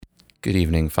Good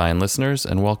evening, fine listeners,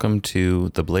 and welcome to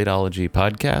the Bladeology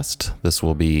podcast. This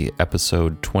will be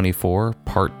episode 24,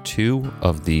 part 2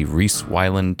 of the Reese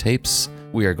Weiland tapes.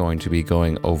 We are going to be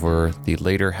going over the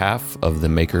later half of the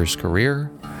maker's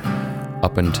career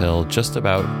up until just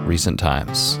about recent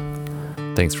times.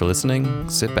 Thanks for listening,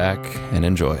 sit back, and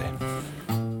enjoy.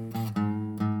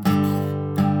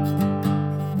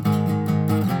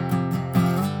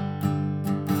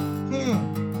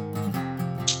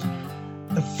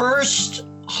 First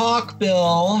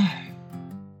Hawkbill.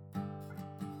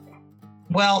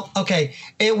 Well, okay.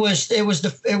 It was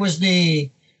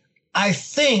the I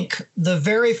think the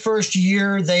very first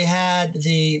year they had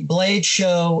the Blade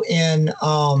show in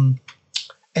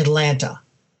Atlanta.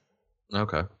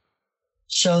 Okay.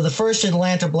 So the first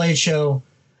Atlanta Blade show,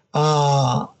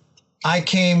 I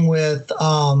came with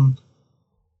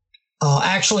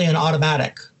actually an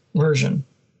automatic version,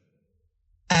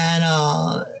 and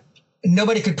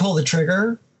nobody could pull the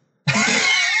trigger.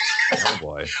 Oh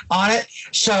boy. On it.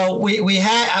 So we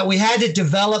had to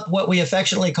develop what we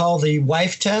affectionately call the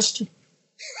wife test.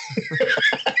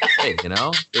 Hey,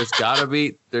 there's gotta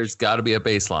be a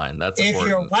baseline. That's if important.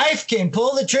 your wife can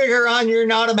pull the trigger on your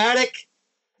automatic,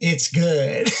 it's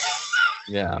good.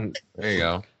 Yeah, there you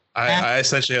go. I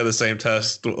essentially had the same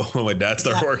test when my dad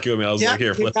started working with me. I was like,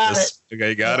 here, flip this. Okay,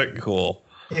 you got it? Cool.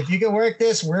 If you can work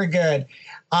this, we're good.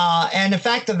 And in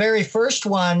fact, the very first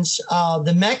ones,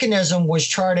 the mechanism was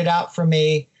charted out for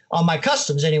me on my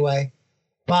customs anyway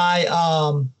by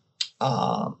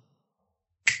Bill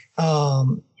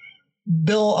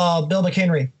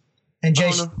McHenry and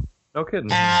Jason. Oh, no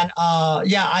kidding. And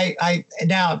I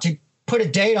now to put a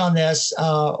date on this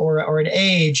or an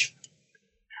age,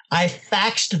 I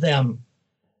faxed them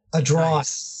a drawing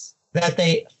that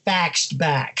they faxed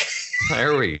back.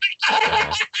 There we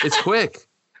go. It's quick.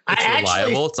 It's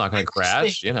reliable. It's not going to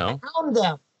crash, Found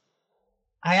them.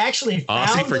 I actually found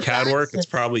honestly, for CAD work, it's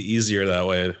probably easier that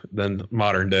way than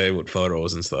modern day with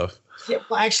photos and stuff. Yeah,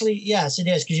 well, actually, yes, it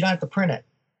is because you don't have to print it.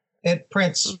 It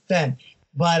prints then.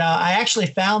 But I actually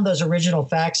found those original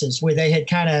faxes where they had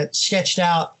kind of sketched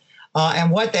out.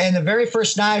 And the very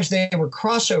first knives, they were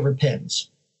crossover pins.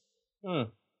 Okay,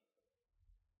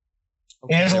 And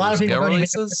there's a lot of people don't even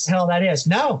know what the hell that is.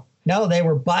 No, they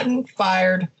were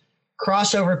button-fired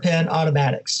crossover pin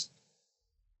automatics.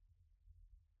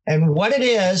 And what it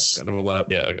is, kind of a lot.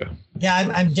 Yeah. Okay.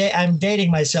 Yeah, I'm dating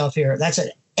myself here. That's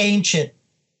an ancient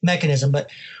mechanism.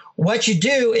 But what you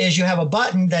do is you have a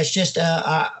button that's just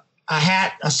a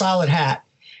hat, a solid hat,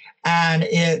 and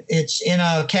it's in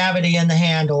a cavity in the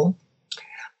handle.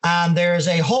 There's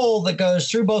a hole that goes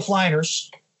through both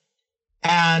liners,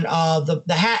 and the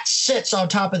hat sits on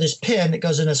top of this pin that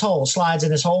goes in this hole, slides in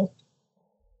this hole.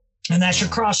 And that's your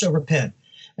crossover pin.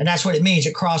 And that's what it means.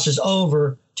 It crosses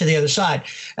over to the other side.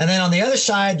 And then on the other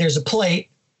side, there's a plate,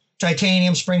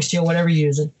 titanium, spring steel, whatever you're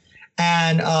using.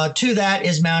 And to that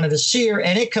is mounted a sear,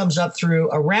 and it comes up through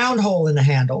a round hole in the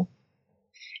handle.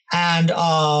 And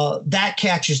that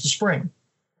catches the spring.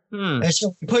 And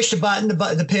so you push the button,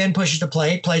 the pin pushes the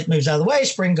plate moves out of the way,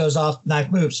 spring goes off, knife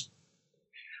moves.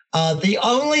 The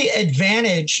only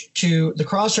advantage to the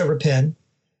crossover pin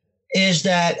is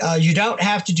that you don't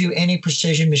have to do any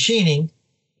precision machining.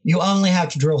 You only have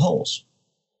to drill holes.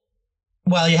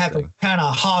 Well, you have to kind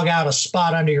of hog out a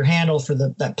spot under your handle for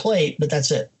that plate, but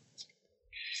that's it.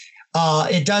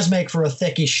 It does make for a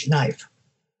thickish knife.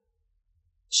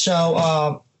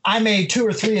 So I made 2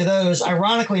 or 3 of those.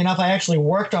 Ironically enough, I actually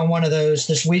worked on one of those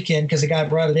this weekend because the guy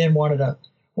brought it in, wanted a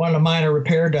minor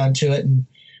repair done to it. And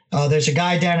there's a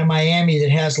guy down in Miami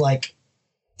that has like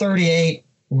 38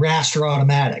 raster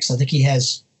automatics. I think he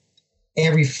has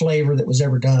every flavor that was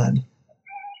ever done.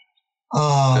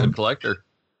 Good collector.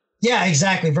 Yeah,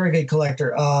 exactly. Very good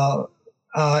collector.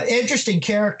 Interesting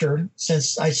character,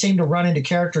 since I seem to run into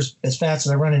characters as fast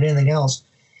as I run into anything else.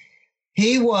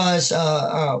 He was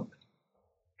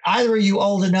either you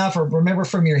old enough or remember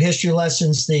from your history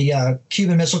lessons the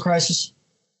Cuban Missile Crisis?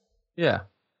 Yeah.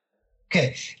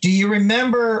 Okay. Do you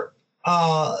remember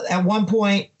at one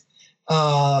point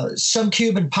some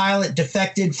Cuban pilot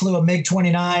defected, flew a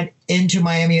MiG-29 into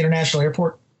Miami International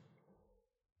Airport?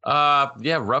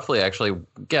 Yeah, roughly, actually.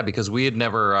 Yeah, because we had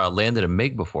never landed a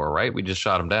MiG before, right? We just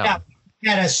shot him down.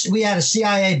 Yeah, we had a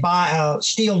CIA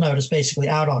steal notice basically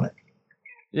out on it.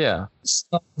 Yeah.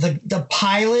 So the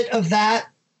pilot of that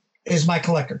is my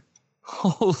collector.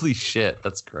 Holy shit,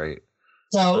 that's great.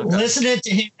 So listening to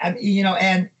him,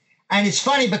 and it's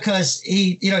funny because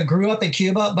he, grew up in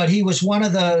Cuba, but he was one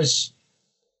of those.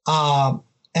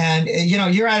 And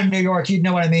you're out of New York, you'd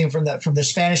know what I mean from the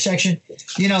Spanish section.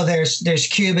 There's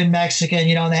Cuban, Mexican,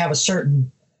 and they have a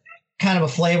certain kind of a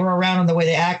flavor around them, the way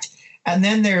they act. And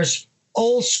then there's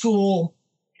old school,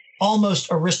 almost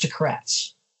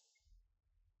aristocrats.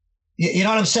 You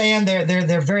know what I'm saying?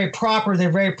 They're very proper.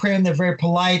 They're very prim. They're very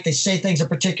polite. They say things a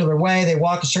particular way. They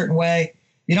walk a certain way.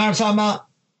 You know what I'm talking about?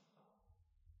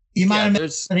 You might have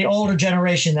met the older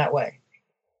generation that way.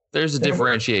 There's a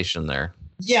differentiation there.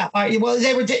 Yeah. Well,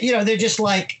 they were, they're just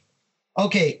like,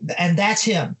 okay, and that's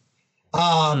him.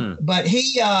 But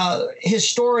his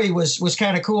story was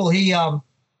kind of cool. He,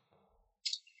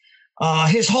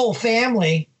 his whole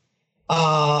family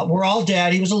were all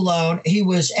dead. He was alone. He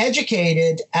was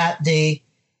educated at the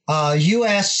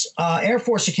U.S. Air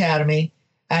Force Academy,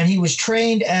 and he was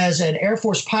trained as an Air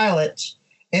Force pilot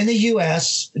in the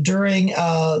U.S. during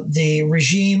the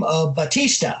regime of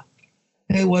Batista,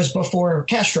 who was before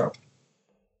Castro.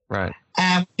 Right.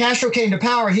 And when Castro came to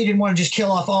power, he didn't want to just kill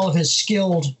off all of his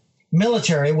skilled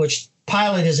military, which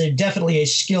pilot is definitely a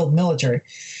skilled military.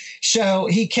 So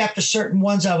he kept a certain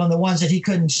ones of them, the ones that he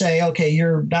couldn't say, okay,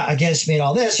 you're not against me and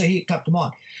all this. So he kept them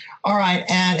on. All right.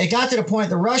 And it got to the point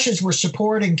the Russians were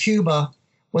supporting Cuba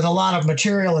with a lot of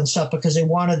material and stuff because they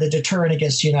wanted the deterrent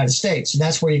against the United States. And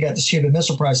that's where you got the Cuban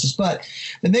Missile Crisis. But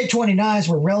the MiG-29s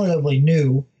were relatively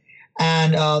new.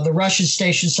 And the Russians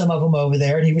stationed some of them over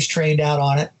there, and he was trained out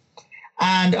on it.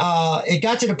 And it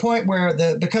got to the point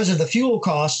where because of the fuel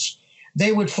costs,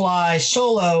 they would fly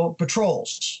solo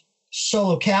patrols,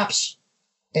 solo caps,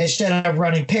 instead of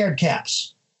running paired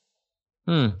caps.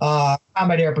 Combat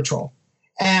Air Patrol.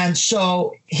 And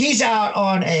so he's out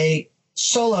on a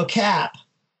solo cap,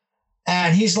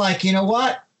 and he's like, you know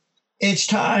what? It's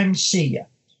time. See ya.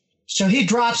 So he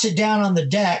drops it down on the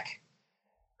deck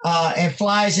and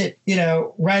flies it,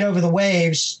 right over the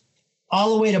waves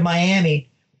all the way to Miami,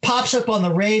 pops up on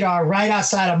the radar right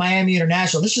outside of Miami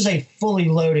International. This is a fully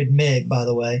loaded MiG, by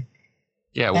the way.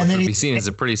 Yeah, which would be seen as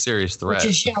a pretty serious threat.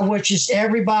 Which is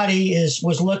everybody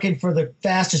was looking for the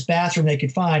fastest bathroom they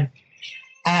could find.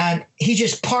 And he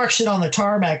just parks it on the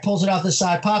tarmac, pulls it off the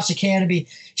side, pops the canopy,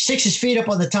 sticks his feet up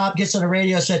on the top, gets on the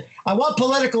radio, said, I want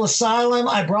political asylum.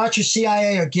 I brought your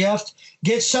CIA a gift.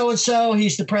 Get so-and-so.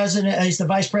 He's the president. He's the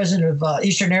vice president of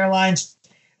Eastern Airlines.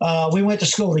 We went to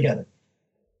school together.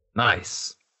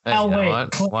 Nice. Hey,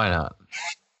 why not?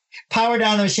 Power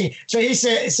down the machine. So he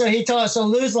said, so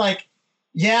Lou's like,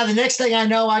 yeah, the next thing I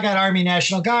know, I got Army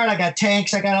National Guard. I got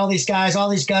tanks. I got all these guys, all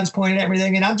these guns pointed at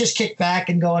everything. And I'm just kicked back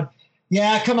and going,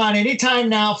 yeah, come on. Anytime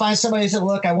now, find somebody who said,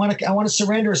 look, I want to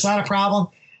surrender. It's not a problem.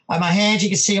 My hands, you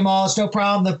can see them all. It's no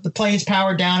problem. The plane's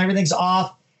powered down. Everything's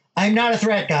off. I'm not a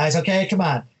threat, guys. Okay, come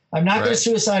on. I'm not going to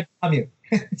suicide bomb you.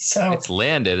 So it's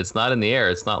landed. It's not in the air.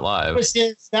 It's not live.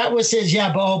 That was his.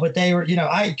 Yeah, but they were.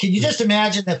 Can you just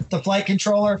imagine the flight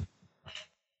controller?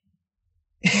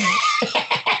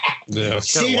 Yeah,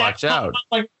 see, watch out.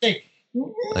 Like,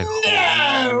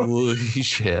 holy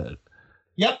shit.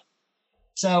 Yep.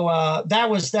 So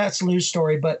that's Lou's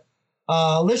story, but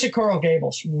lives at Coral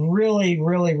Gables. Really,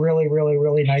 really, really, really,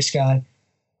 really nice guy.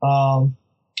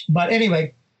 But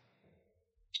anyway,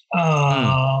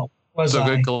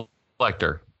 good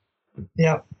collector.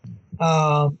 Yeah.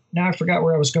 Now I forgot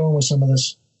where I was going with some of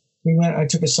this. I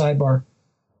took a sidebar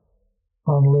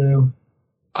on Lou.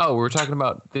 Oh, we were talking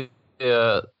about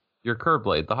your curve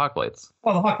blade, the Hawk blades.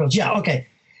 Oh, the Hawk blades. Yeah. Okay.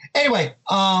 Anyway,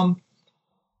 I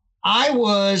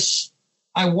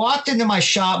walked into my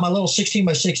shop, my little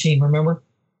 16x16, remember?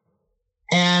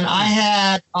 And I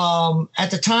had, at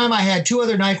the time, I had two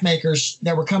other knife makers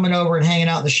that were coming over and hanging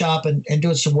out in the shop and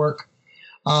doing some work.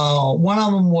 One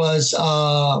of them was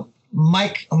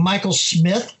Michael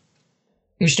Smith,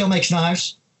 who still makes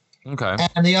knives. Okay.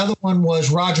 And the other one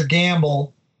was Roger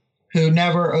Gamble, who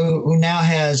now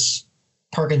has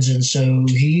Parkinson's, so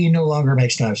he no longer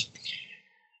makes knives.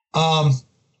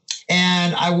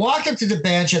 And I walked up to the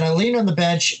bench and I leaned on the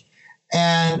bench,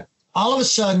 and all of a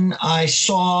sudden I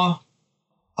saw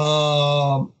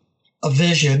a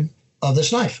vision of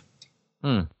this knife,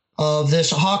 of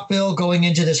this hawkbill going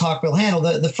into this hawkbill handle.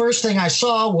 The first thing I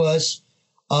saw was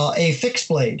a fixed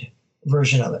blade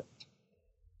version of it.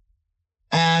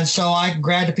 And so I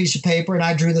grabbed a piece of paper and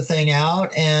I drew the thing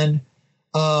out, and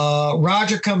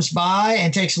Roger comes by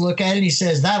and takes a look at it and he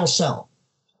says, that'll sell.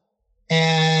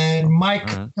 And Mike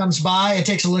comes by and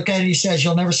takes a look at it and he says,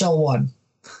 you'll never sell one.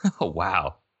 Oh,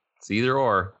 wow. It's either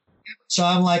or. So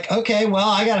I'm like, okay, well,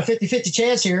 I got a 50-50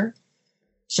 chance here.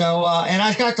 So, and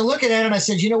I got to look at it and I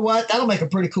said, you know what? That'll make a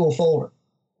pretty cool folder.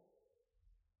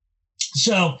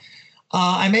 So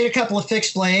I made a couple of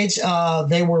fixed blades.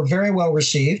 They were very well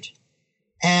received.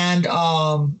 And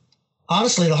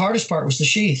honestly, the hardest part was the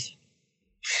sheath.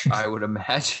 I would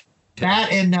imagine.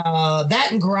 That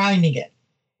and grinding it.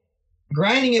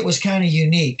 grinding it was kind of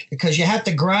unique because you have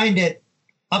to grind it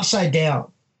upside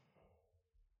down.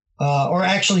 Or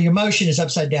actually your motion is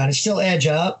upside down. It's still edge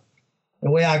up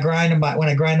the way I grind them when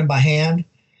I grind them by hand,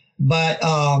 but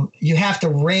you have to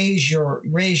raise your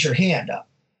hand up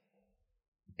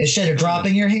instead of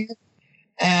dropping your hand.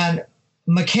 And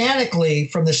mechanically,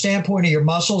 from the standpoint of your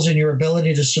muscles and your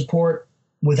ability to support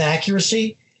with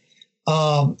accuracy,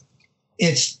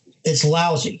 it's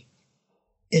lousy.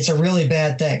 It's a really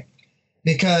bad thing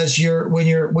because when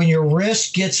your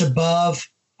wrist gets above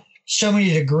so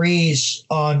many degrees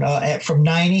from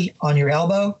 90 on your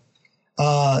elbow,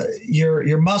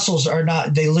 your muscles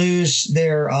they lose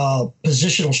their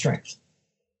positional strength.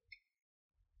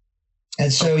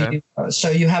 And so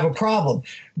you have a problem.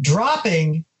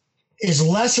 Dropping is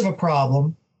less of a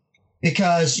problem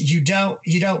because you don't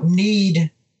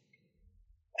need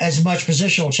as much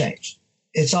positional change.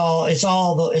 It's all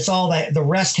the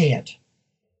rest hand.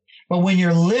 But when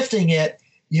you're lifting it,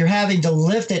 you're having to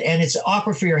lift it, and it's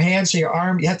awkward for your hand. So your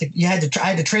arm, I had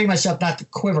to train myself not to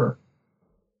quiver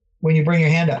when you bring your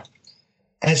hand up,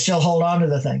 and still hold on to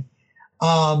the thing.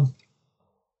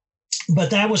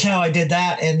 But that was how I did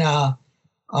that. And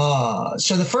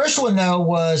so the first one though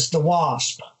was the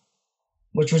Wasp,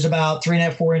 which was about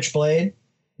 3.5, 4-inch blade,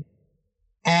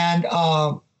 and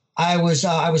I was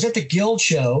at the Guild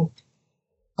show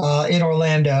in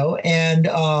Orlando, and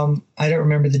I don't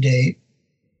remember the date.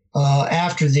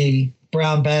 After the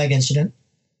brown bag incident,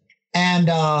 and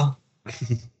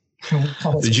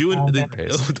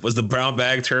was the brown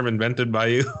bag term invented by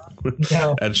you?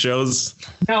 No. At shows?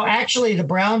 No, actually, the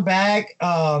brown bag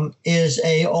is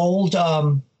an old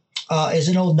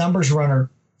numbers runner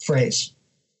phrase.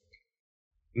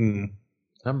 Numbers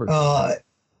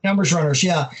runners,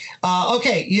 yeah.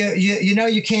 Okay,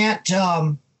 you can't.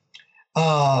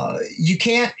 You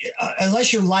can't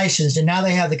unless you're licensed, and now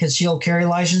they have the concealed carry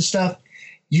license stuff.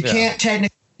 You can't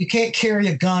carry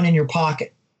a gun in your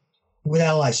pocket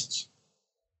without a license.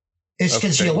 It's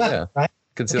concealed weapon, right?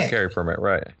 Concealed carry permit,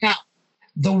 right? Now,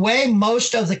 the way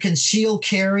most of the concealed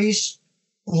carries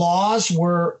laws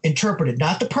were interpreted,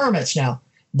 not the permits now,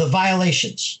 the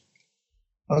violations.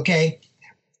 Okay,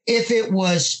 if it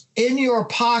was in your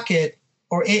pocket,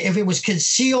 or if it was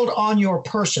concealed on your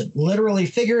person, literally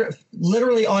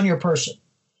on your person,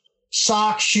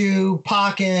 sock, shoe,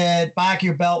 pocket, back of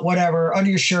your belt, whatever, under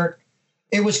your shirt,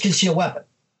 it was concealed weapon.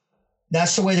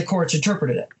 That's the way the courts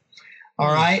interpreted it.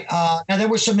 All right. Now there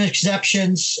were some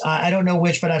exceptions. I don't know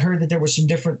which, but I heard that there were some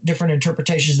different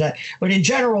interpretations of that. But in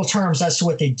general terms, that's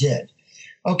what they did.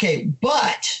 Okay.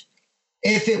 But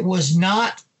if it was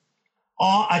not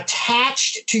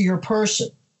attached to your person,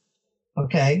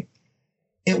 okay,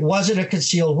 it wasn't a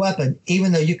concealed weapon,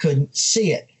 even though you couldn't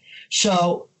see it.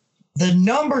 So the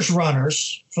numbers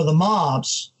runners for the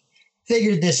mobs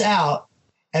figured this out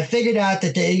and figured out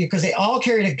that because they all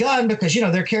carried a gun because,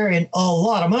 they're carrying a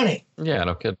lot of money. Yeah,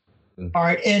 no kidding. All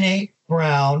right, in a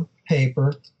brown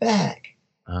paper bag.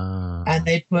 And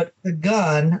they put the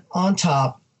gun on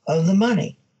top of the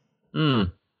money.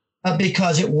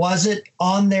 Because it wasn't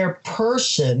on their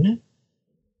person.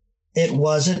 It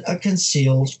wasn't a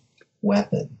concealed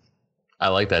weapon. I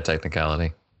like that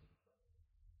technicality.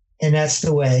 And that's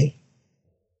the way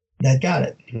that got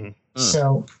it.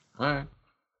 So, all right.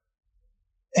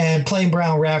 And plain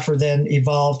brown wrapper then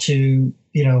evolved to,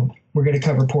 we're going to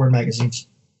cover porn magazines.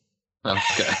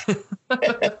 Okay.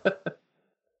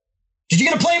 Did you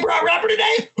get a plain brown wrapper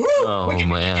today? Woo! Oh,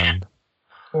 man.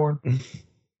 Porn.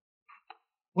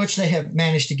 Which they have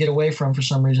managed to get away from for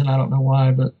some reason. I don't know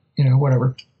why, but,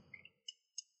 whatever.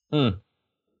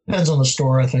 Depends on the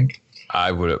store, I think.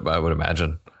 I would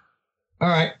imagine. All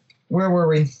right. Where were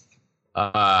we?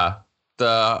 The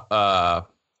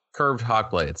curved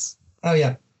hawk blades. Oh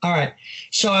yeah. All right.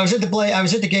 So I was at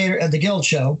the Guild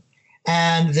show,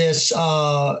 and this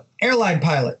airline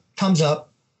pilot comes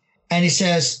up and he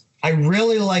says, "I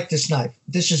really like this knife.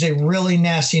 This is a really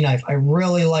nasty knife. I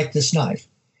really like this knife."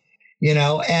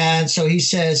 And so he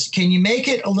says, "Can you make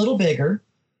it a little bigger?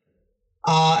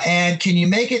 And can you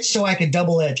make it so I can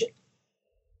double edge it?"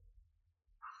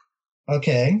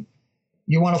 Okay.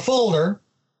 You want a folder,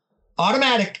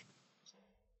 automatic,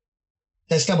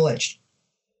 that's double edged.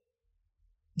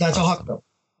 That's awesome. A hawk bill.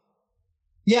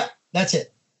 Yeah, that's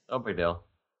it. No big deal.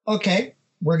 Okay,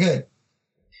 we're good.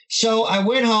 So I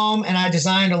went home and I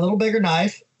designed a little bigger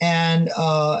knife and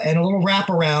a little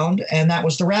wraparound, and that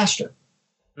was the raster.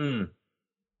 And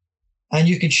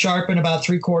you could sharpen about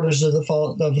 3/4 of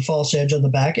the false edge on the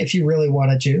back if you really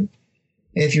wanted to,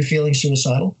 if you're feeling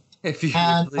suicidal. If you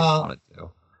really wanted to.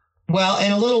 Well,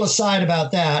 and a little aside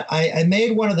about that, I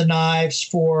made one of the knives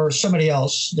for somebody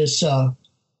else, this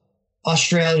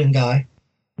Australian guy,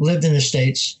 lived in the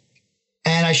States.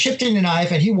 And I shipped in the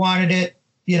knife, and he wanted it,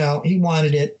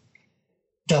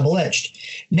 double-edged.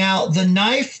 Now, the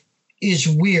knife is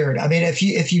weird. I mean, if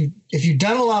you've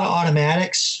done a lot of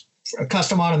automatics,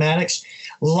 custom automatics,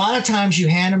 a lot of times you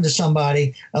hand them to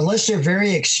somebody, unless they're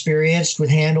very experienced with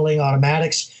handling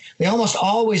automatics, they almost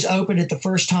always open it the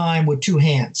first time with two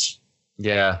hands.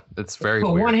 Yeah, it's very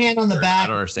Put weird. One hand on the back. I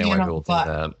don't understand why people do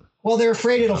that. Well, they're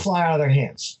afraid it'll fly out of their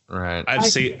hands. Right.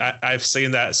 I've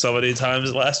seen that so many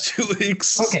times the last 2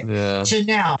 weeks. Okay. Yeah. So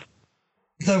now,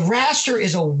 the raster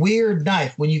is a weird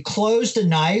knife. When you close the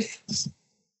knife,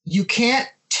 you can't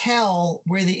tell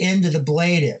where the end of the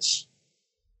blade is.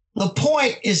 The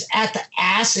point is at the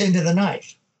ass end of the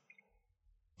knife.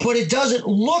 But it doesn't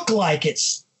look like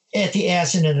it's at the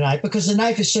ass end of the knife because the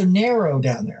knife is so narrow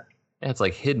down there. Yeah, it's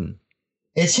like hidden.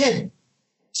 It's hidden.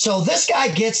 So this guy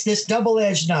gets this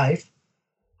double-edged knife,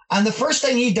 and the first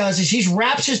thing he does is he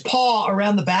wraps his paw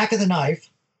around the back of the knife,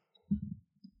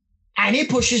 and he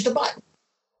pushes the button.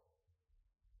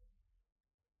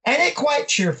 And it quite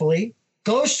cheerfully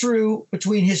goes through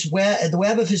between the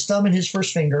web of his thumb and his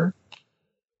first finger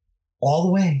all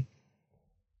the way.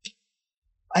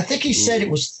 I think he said it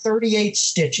was 38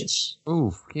 stitches.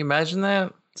 Ooh, can you imagine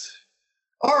that?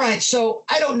 All right, so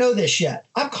I don't know this yet.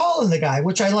 I'm calling the guy,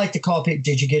 which I like to call people,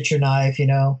 did you get your knife,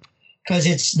 because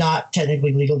it's not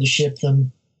technically legal to ship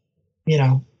them, you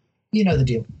know the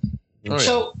deal. Oh,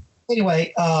 so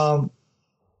anyway,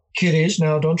 kiddies,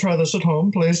 now don't try this at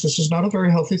home, please. This is not a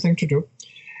very healthy thing to do.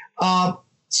 And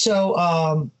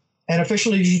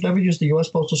officially you should never use the U.S.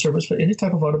 Postal Service for any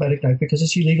type of automatic knife because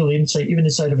it's illegal even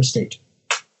inside of a state.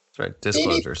 That's right.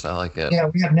 Disclosures. I like it. Yeah,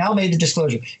 we have now made the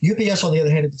disclosure. UPS, on the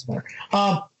other hand, it doesn't matter.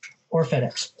 Or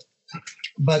FedEx.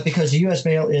 But because the U.S.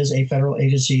 Mail is a federal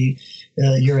agency,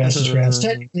 your ass is grounds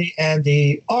technically, and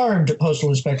the armed postal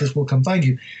inspectors will come find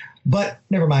you. But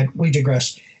never mind, we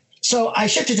digress. So I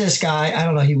shipped it to this guy. I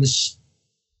don't know, he was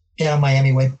down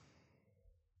Miami way.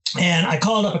 And I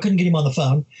called up. I couldn't get him on the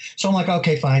phone. So I'm like,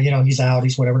 okay, fine. He's out.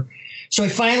 He's whatever. So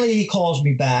he calls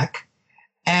me back.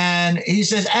 And he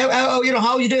says, how are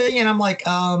you doing? And I'm like,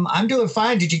 I'm doing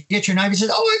fine. Did you get your knife? He says,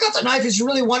 I got the knife. It's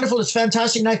really wonderful. It's a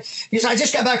fantastic knife. He said, I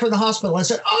just got back from the hospital. I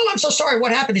said, I'm so sorry.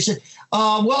 What happened? He said,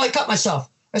 I cut myself.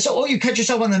 I said, you cut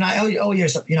yourself on the knife.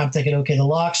 Yes. I'm thinking, okay, the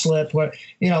lock slipped. What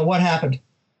happened?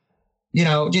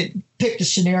 Pick the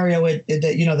scenario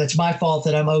that, that's my fault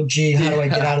that I'm OG. How do I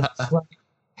get out of this?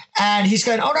 And he's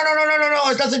going, no,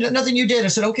 it's nothing you did. I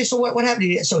said, okay, so what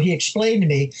happened? So he explained to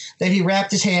me that he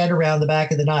wrapped his hand around the back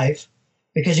of the knife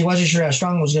because he wasn't sure how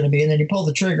strong it was going to be. And then he pulled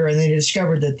the trigger, and then he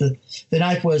discovered that the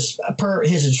knife was, per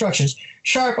his instructions,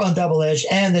 sharp on double edged,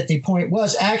 and that the point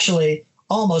was actually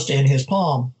almost in his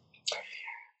palm.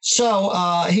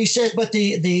 So he said, but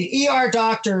the ER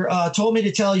doctor told me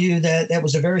to tell you that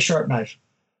was a very sharp knife.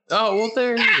 Oh, well,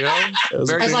 there you go. It was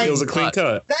a clean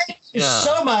cut. Thank you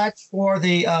so much for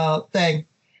the thing.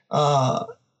 I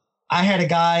had a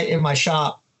guy in my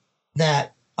shop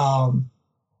that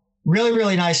really,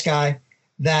 really nice guy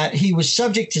that he was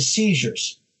subject to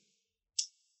seizures.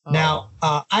 Oh. Now,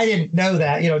 I didn't know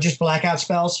that, just blackout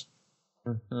spells.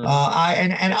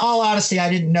 Mm-hmm. In all honesty, I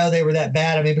didn't know they were that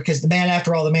bad. I mean, because the man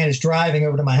is driving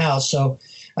over to my house. So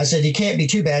I said, you can't be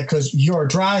too bad because you're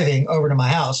driving over to my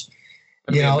house.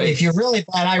 If you're really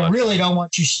bad, I really don't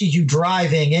want you see you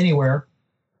driving anywhere,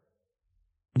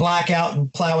 black out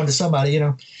and plow into somebody,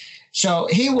 So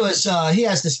he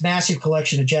has this massive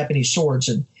collection of Japanese swords,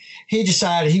 and he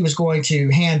decided he was going to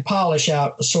hand polish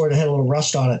out a sword that had a little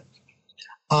rust on it.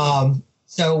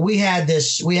 So we had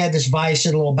this vise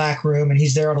in a little back room, and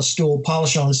he's there on a stool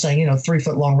polishing on this thing,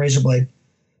 3-foot long razor blade,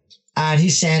 and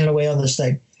he's sanding away on this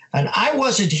thing. And I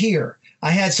wasn't here.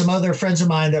 I had some other friends of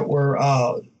mine that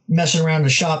were messing around the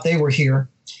shop. They were here,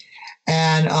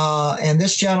 and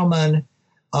this gentleman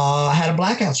had a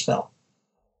blackout spell,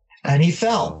 and he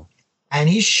fell, and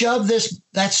he shoved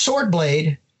that sword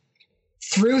blade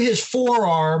through his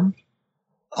forearm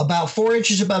about 4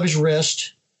 inches above his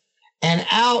wrist and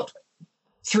out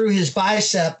through his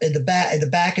bicep at the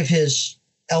back of his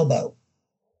elbow.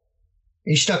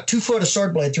 He stuck 2 foot of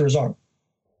sword blade through his arm.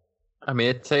 I mean,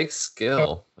 it takes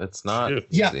skill. It's not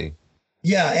easy.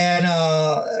 Yeah, and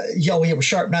it was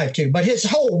sharp knife too, but his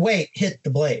whole weight hit the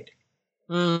blade.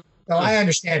 So I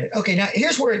understand it. Okay, now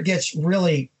here's where it gets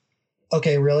really,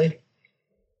 really.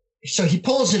 So he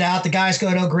pulls it out. The guy's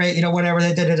going, oh, great, whatever.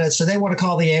 So they want to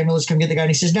call the ambulance, come get the guy.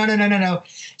 And he says, no.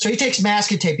 So he takes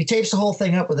masking tape. He tapes the whole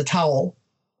thing up with a towel,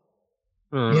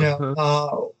 gets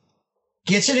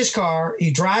gets in his car.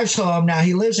 He drives home. Now,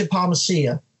 he lives in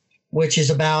Palmacia, which is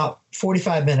about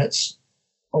 45 minutes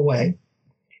away.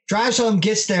 Drives home,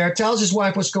 gets there, tells his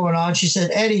wife what's going on. She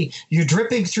said, Eddie, you're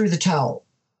dripping through the towel.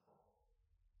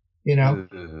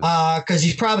 Because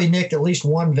he's probably nicked at least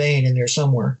one vein in there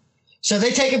somewhere. So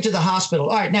they take him to the hospital.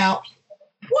 All right, now,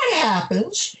 what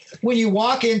happens when you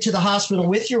walk into the hospital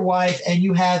with your wife and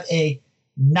you have a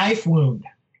knife wound?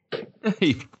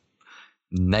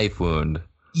 Knife wound.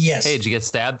 Yes. Hey, did you get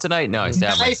stabbed tonight? No, I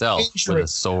stabbed myself with a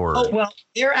sword. Oh, well,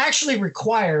 they're actually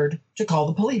required to call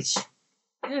the police.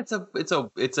 Yeah, it's a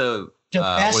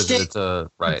domestic,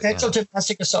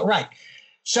 domestic assault. Right.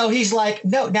 So he's like,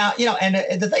 no, now,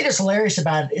 and the thing that's hilarious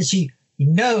about it is he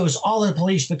knows all of the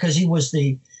police because he was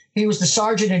the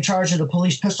sergeant in charge of the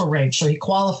police pistol range. So he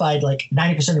qualified like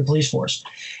 90% of the police force.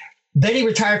 Then he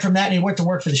retired from that and he went to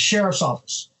work for the sheriff's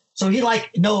office. So he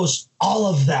knows all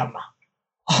of them,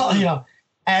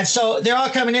 and so they're all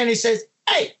coming in and he says,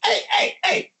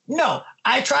 hey, no,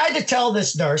 I tried to tell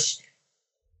this nurse,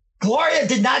 Gloria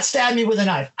did not stab me with a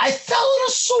knife. I fell on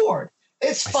a sword.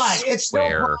 It's fine. It's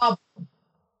no problem.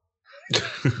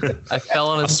 I fell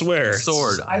on a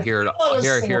sword. I hear it all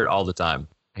the time.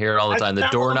 I hear it all the time. The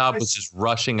doorknob was just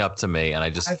rushing up to me and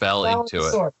I just fell into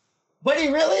it. Sword. But he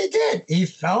really did. He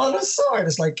fell on a sword.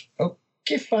 It's like,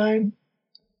 okay, fine.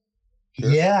 Sure.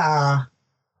 Yeah.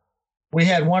 We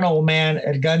had one old man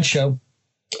at a gun show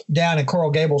down in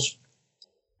Coral Gables.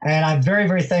 And I'm very,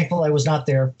 very thankful I was not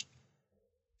there.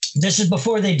 This is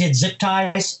before they did zip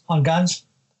ties on guns.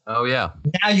 Oh, yeah.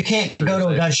 Now you can't go to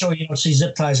a gun show. You don't see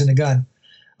zip ties in the gun.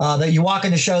 That you walk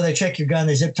in the show, they check your gun,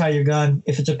 they zip tie your gun.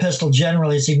 If it's a pistol,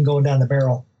 generally it's even going down the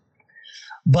barrel.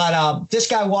 But this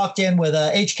guy walked in with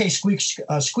a HK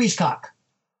squeeze cock.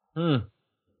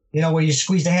 Where you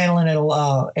squeeze the handle and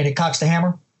it cocks the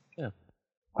hammer. Yeah.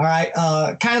 All right.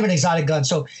 Kind of an exotic gun.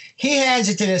 So he hands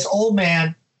it to this old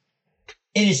man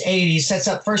in his 80s, sets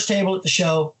up first table at the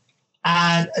show.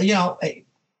 And,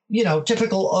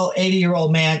 typical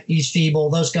 80-year-old man, he's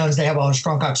feeble. Those guns, they have all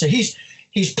strong cock. So he's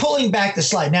pulling back the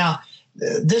slide. Now,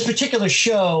 this particular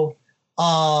show,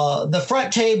 the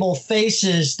front table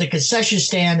faces the concession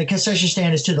stand. The concession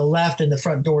stand is to the left and the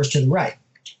front door is to the right.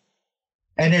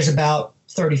 And there's about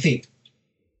 30 feet.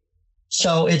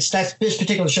 So this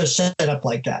particular show set up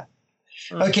like that.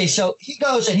 Okay, so he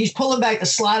goes and he's pulling back the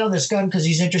slide on this gun because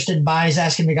he's interested in buying. He's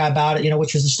asking the guy about it,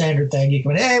 which was the standard thing. You go,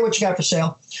 hey, what you got for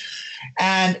sale?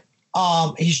 And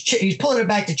he's pulling it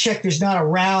back to check there's not a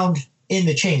round in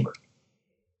the chamber,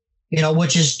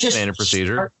 which is just standard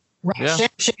procedure. Smart. Right, yeah.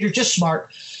 Standard procedure, just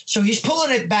smart. So he's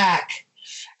pulling it back,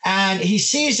 and he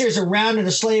sees there's a round in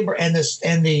the slaver, and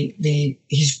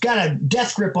he's got a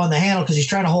death grip on the handle because he's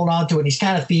trying to hold on to it. And he's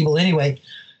kind of feeble anyway.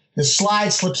 The slide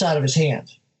slips out of his hand.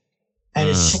 And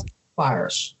it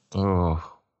fires. Oh.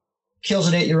 Kills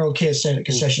an 8-year-old kid sitting at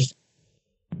concession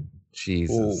stand.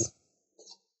 Jesus.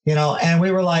 And we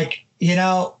were like,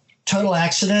 total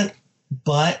accident,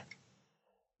 but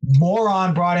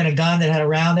moron brought in a gun that had a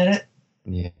round in it.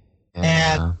 Yeah.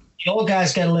 And the old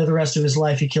guy's got to live the rest of his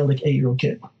life. He killed an 8-year-old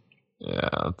kid. Yeah,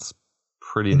 that's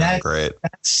pretty not great.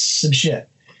 That's some shit.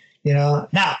 Now,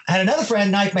 I had another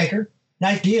friend, knife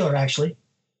dealer, actually,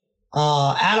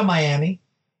 out of Miami.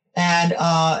 And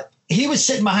he was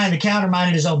sitting behind the counter,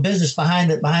 minding his own business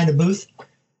behind the booth.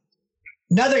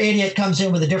 Another idiot comes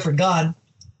in with a different gun.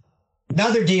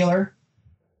 Another dealer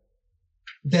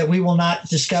that we will not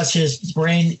discuss his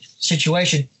brain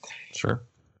situation. Sure.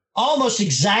 Almost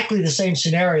exactly the same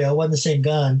scenario, wasn't the same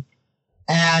gun,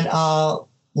 and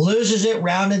loses it,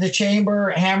 round in the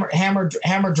chamber.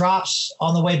 Hammer drops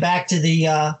on the way back to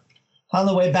the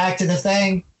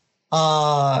thing.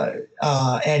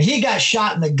 And he got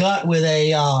shot in the gut with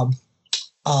a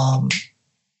one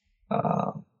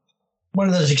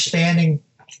of those expanding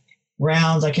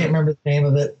rounds. I can't remember the name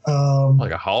of it.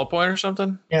 Like a hollow point or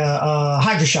something? Yeah,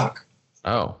 Hydroshock.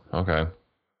 Oh, okay.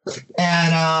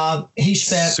 And he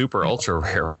spent super ultra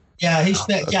rare. Yeah,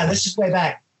 this is way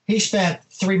back. He spent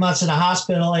 3 months in a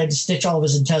hospital. I had to stitch all of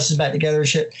his intestines back together and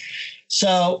shit.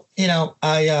 So,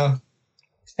 I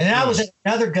was at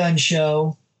another gun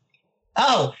show.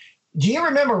 Oh, do you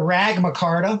remember Rag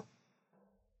Macarta?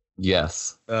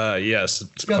 Yes. Yes.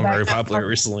 It's become very popular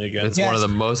recently again. It's one of the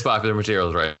most popular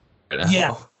materials right now.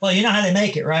 Yeah. Well, you know how they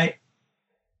make it, right?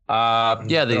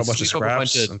 Yeah, they sweep up a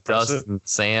bunch of dust and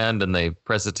sand, and they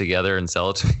press it together and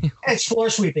sell it to you. It's floor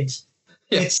sweepings.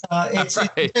 Yeah.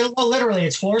 Literally,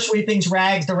 it's floor sweepings,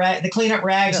 rags, the cleanup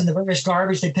rags, and the various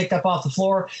garbage they picked up off the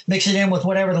floor, mix it in with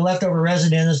whatever the leftover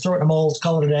resin is, throw it in a mold,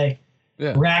 call it a day.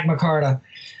 Yeah. Rag Macarta.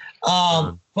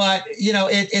 But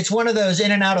it's one of those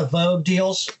in and out of vogue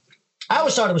deals. I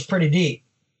always thought it was pretty neat.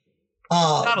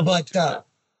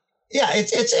 Yeah,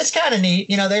 it's kind of neat.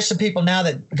 You know, there's some people now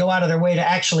that go out of their way to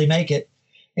actually make it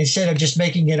instead of just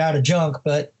making it out of junk.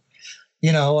 But,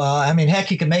 you know, I mean,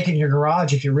 heck, you can make it in your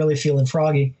garage if you're really feeling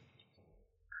froggy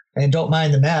and don't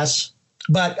mind the mess.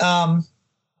 But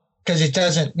because it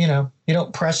doesn't, you know, you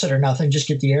don't press it or nothing, just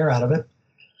get the air out of it.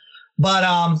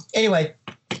 But anyway,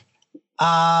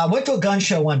 went to a gun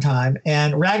show one time,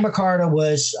 and Rag Micarta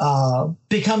was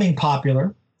becoming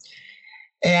popular.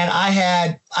 And I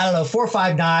had, 4 or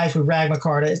 5 knives with Rag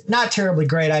Micarta. It's not a terribly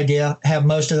great idea, have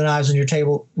most of the knives on your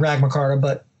table Rag Micarta,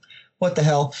 but what the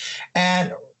hell.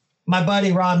 And my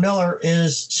buddy Ron Miller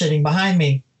is sitting behind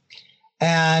me,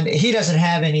 and he doesn't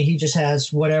have any. He just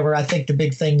has whatever. I think the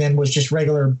big thing then was just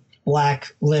regular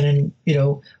black linen, you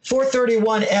know,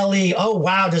 431 LE. Oh,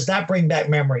 wow. Does that bring back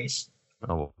memories?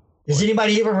 Oh. Does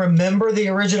anybody even remember the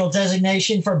original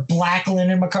designation for black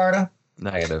linen Micarta?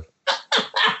 Negative.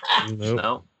 Nope.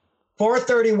 No.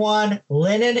 431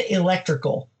 linen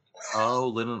electrical. Oh,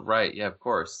 linen. Right. Yeah, of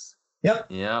course. Yep.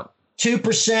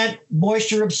 2%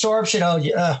 moisture absorption. Oh,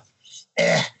 yeah.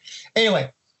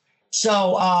 Anyway,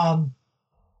 so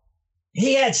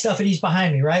he had stuff and he's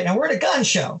behind me, right? Now we're at a gun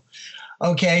show.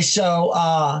 Okay, so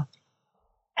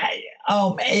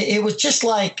it was just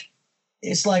like,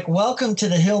 it's like, welcome to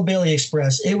the Hillbilly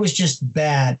Express. It was just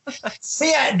bad. So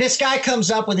yeah, this guy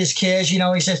comes up with his kids, you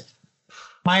know, he says,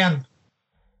 man,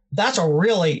 that's a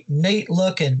really neat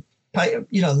looking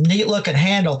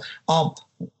handle.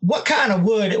 What kind of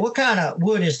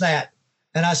wood is that?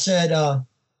 And I said,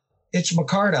 it's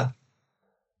Micarta.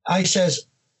 He says,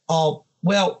 oh,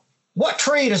 well, what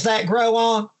tree does that grow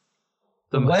on?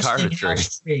 The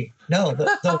Westinghouse tree. No,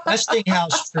 the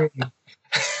Westinghouse tree.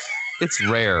 It's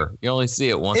rare. You only see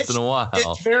it once in a while.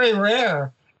 It's very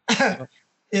rare.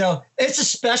 You know, it's a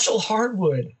special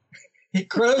hardwood. It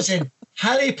grows in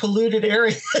highly polluted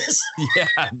areas.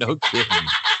 Yeah, no kidding.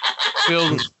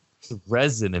 Filled with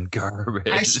resin and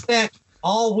garbage. I spent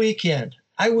all weekend.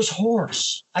 I was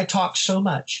hoarse. I talked so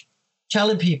much,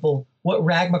 telling people what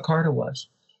Rag Micarta was.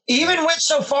 Even went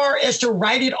so far as to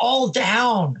write it all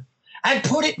down and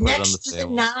put it next to the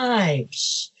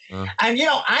knives. And, you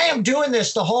know, I am doing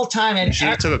this the whole time. And you should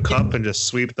have took a cup and just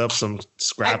sweeped up some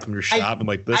scrap from your shop. I'm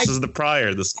like, this is the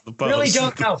prior. This is the post. Really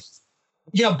don't know.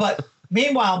 You know, but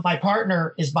meanwhile, my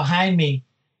partner is behind me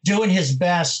doing his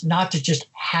best not to just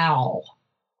howl.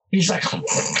 He's like, you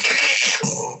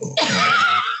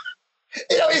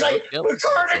know, he's like,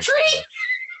 Micarta tree,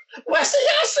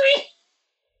 Westinghouse tree.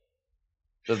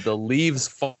 The leaves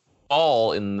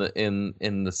fall in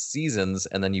the seasons,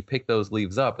 and then you pick those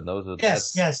leaves up, and those are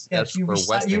that's where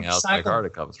Westinghouse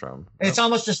Micarta comes from. It's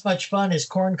almost as much fun as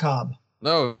corn cob.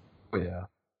 Oh yeah,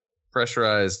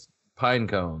 pressurized pine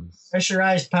cones.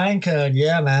 Pressurized pine cone,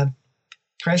 yeah, man.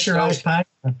 Pressurized pine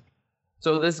cone.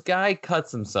 So this guy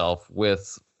cuts himself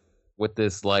with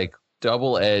this like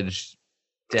double-edged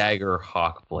dagger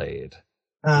hawk blade.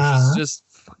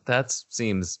 That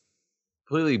seems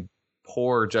completely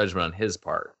poor judgment on his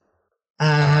part.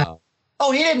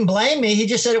 He didn't blame me. He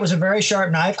just said it was a very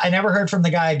sharp knife. I never heard from the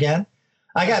guy again.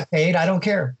 I got paid. I don't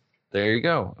care. There you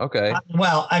go. Okay.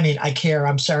 Well, I mean, I care.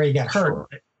 I'm sorry you got hurt. Sure.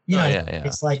 You know,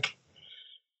 it's like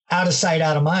out of sight,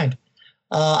 out of mind.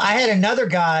 I had another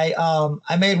guy.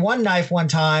 I made one knife one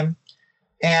time,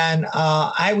 and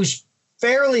I was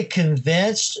fairly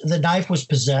convinced the knife was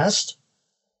possessed.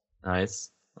 Nice.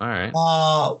 All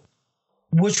right.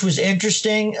 Which was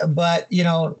interesting, but, you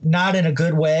know, not in a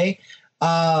good way.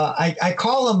 I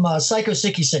call them psycho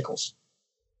sicky sickles.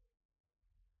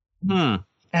 And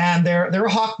they're a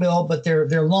hawkbill, but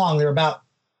they're long. They're about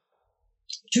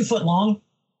 2 foot long.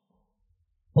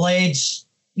 Blades,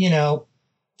 you know,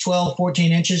 12,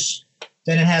 14 inches.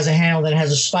 Then it has a handle. Then it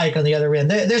has a spike on the other end.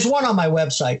 There's one on my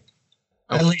website,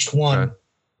 at least one. Okay.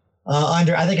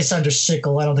 I think it's under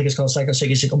sickle. I don't think it's called psycho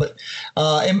sicky sickle, but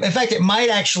in fact, it might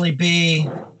actually be.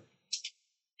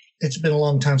 It's been a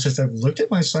long time since I've looked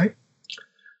at my site.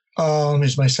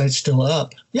 Is my site still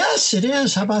up? Yes, it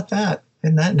is. How about that?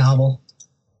 Isn't that novel?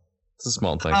 It's a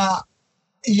small thing.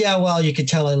 Yeah, well, you can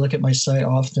tell I look at my site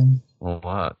often. Well,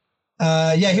 what?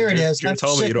 Yeah, here it is. You're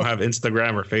telling me you don't have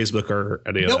Instagram or Facebook or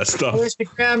any of that stuff. No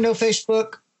Instagram, no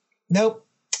Facebook. Nope.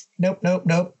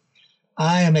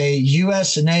 I am a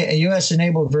US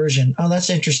enabled version. Oh,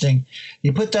 that's interesting.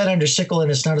 You put that under sickle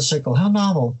and it's not a sickle. How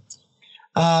novel.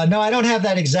 No, I don't have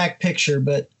that exact picture,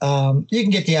 but you can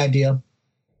get the idea.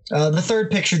 The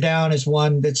third picture down is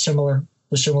one that's similar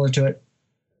to it,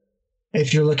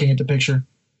 if you're looking at the picture.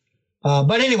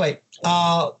 But anyway,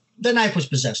 the knife was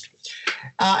possessed.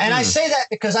 And I say that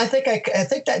because I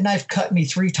think that knife cut me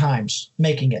 3 times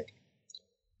making it.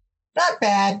 not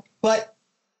bad, but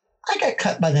I got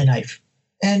cut by the knife.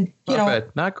 And, not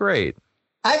bad. Not great.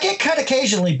 I get cut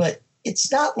occasionally, but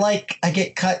it's not like I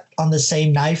get cut on the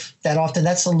same knife that often.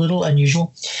 That's a little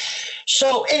unusual.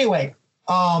 So anyway,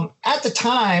 at the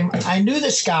time, I knew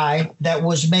this guy that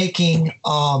was making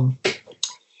the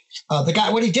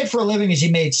guy. What he did for a living is he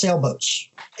made sailboats,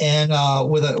 and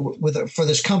for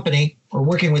this company, or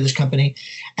working with this company,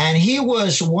 and he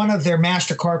was one of their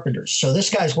master carpenters. So this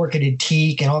guy's working in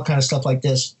teak and all kind of stuff like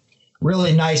this.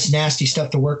 Really nice, nasty stuff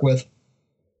to work with.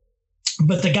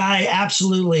 But the guy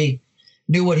absolutely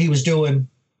knew what he was doing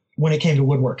when it came to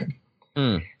woodworking.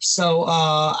 So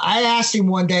I asked him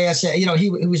one day, I said, he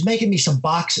was making me some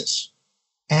boxes.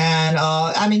 And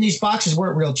I mean, these boxes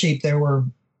weren't real cheap. They were,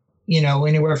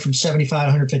 anywhere from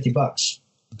 $75 to $150.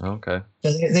 Okay.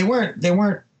 So they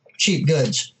weren't cheap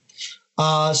goods.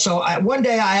 So one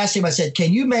day I asked him, I said,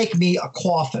 can you make me a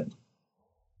coffin?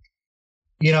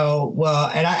 And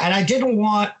I didn't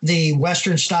want the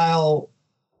Western style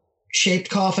shaped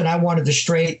coffin. I wanted the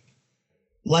straight,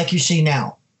 like you see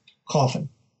now, coffin.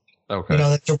 Okay.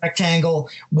 It's a rectangle,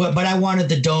 but I wanted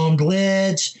the domed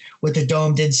lids with the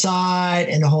domed inside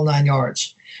and the whole 9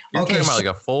 yards. You're talking about like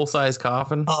a full size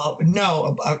coffin?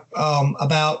 No,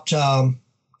 about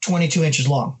 22 inches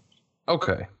long.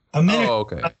 Okay.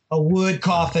 A wood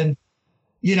coffin.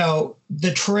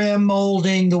 The trim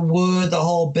molding, the wood, the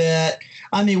whole bit.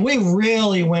 I mean, we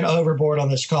really went overboard on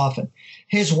this coffin.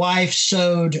 His wife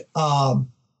sewed,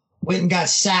 went and got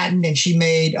satin, and she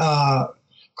made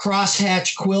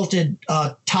crosshatch quilted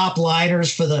top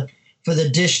liners for the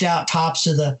dished out tops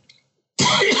of the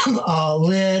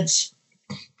lids.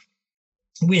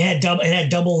 It had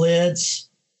double lids,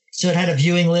 so it had a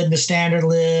viewing lid and a standard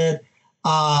lid.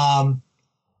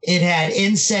 It had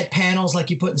inset panels like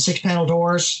you put in 6-panel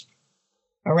doors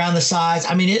around the sides.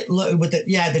 I mean, it with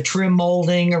the trim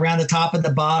molding around the top and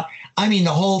the bottom. I mean,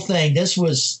 the whole thing. This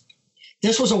was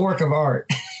a work of art.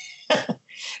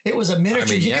 It was a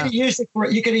miniature. You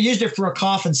could have used it for a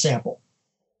coffin sample.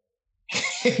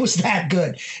 It was that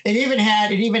good. It even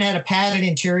had a padded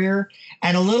interior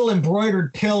and a little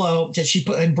embroidered pillow that she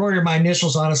embroidered my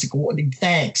initials on. I was like,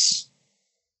 thanks.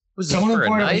 Was this for a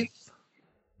knife?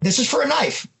 This is for a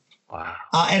knife. Wow.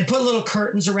 And put little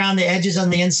curtains around the edges on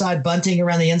the inside, bunting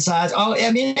around the insides. Oh,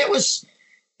 I mean, it was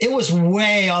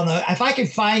way on the. If I could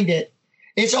find it,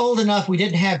 it's old enough. We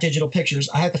didn't have digital pictures.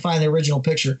 I have to find the original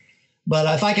picture.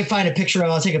 But if I can find a picture of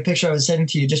it, I'll take a picture of it and send it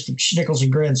to you just for schnickles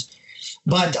and grins.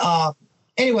 But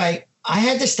anyway, I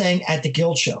had this thing at the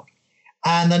Guild Show.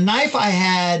 And the knife I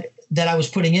had that I was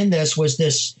putting in this was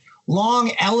this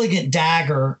long, elegant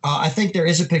dagger. I think there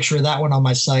is a picture of that one on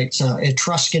my site. It's an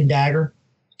Etruscan dagger.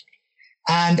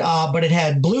 And but it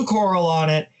had blue coral on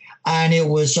it. And it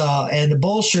was and the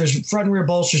bolsters, front and rear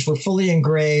bolsters, were fully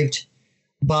engraved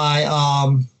by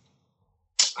oh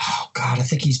God, I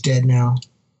think he's dead now.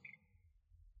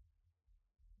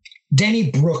 Dennis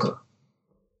Brooker.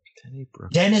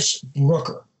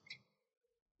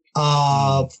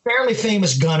 Fairly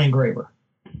famous gun engraver,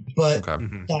 but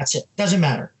that's it. Doesn't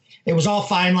matter. It was all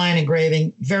fine line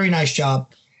engraving. Very nice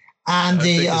job. And I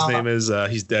think his name is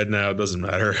he's dead now. It doesn't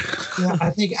matter. Yeah, I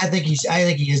think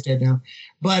he is dead now.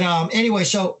 But anyway,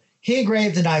 so he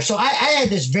engraved the knife. So I had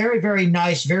this very, very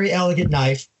nice, very elegant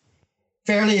knife,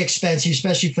 fairly expensive,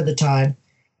 especially for the time.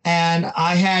 And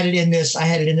I had it in this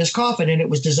coffin, and it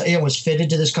was fitted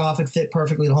to this coffin, fit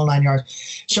perfectly, the whole 9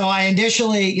 yards. So I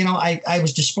initially, I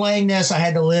was displaying this. I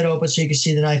had the lid open so you could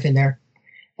see the knife in there.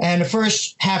 And the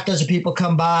first half dozen people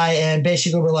come by and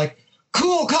basically were like,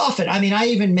 cool coffin. I mean, I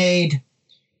even made,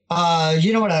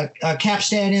 you know what a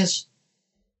capstan is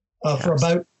for a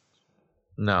boat?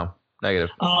 No,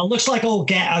 negative. Looks like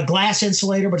a glass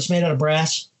insulator, but it's made out of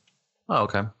brass. Oh,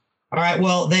 okay. All right.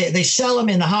 Well, they sell them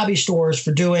in the hobby stores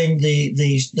for doing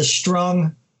the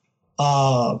strung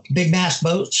big mast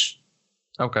boats.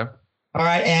 Okay. All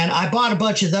right. And I bought a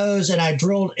bunch of those, and I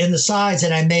drilled in the sides,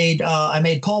 and I made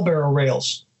pallbearer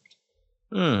rails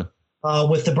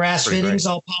with the brass Pretty fittings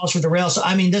great. all polished with the rails. So,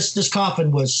 I mean, this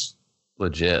coffin was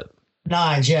legit.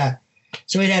 Nice, yeah.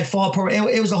 So it had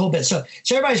it was a whole bit. So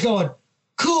everybody's going,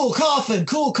 cool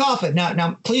coffin.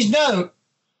 Now, please note,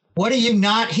 what are you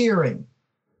not hearing?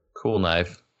 Cool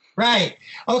knife. Right.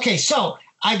 Okay. So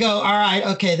I go, all right.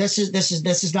 Okay. This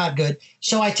is not good.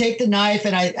 So I take the knife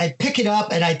and I pick it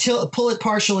up and I pull it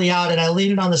partially out and I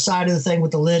lean it on the side of the thing with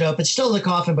the lid up. It's still in the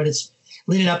coffin, but it's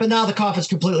leaning up. And now the coffin's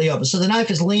completely open. So the knife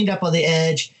is leaned up on the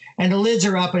edge and the lids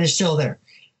are up and it's still there.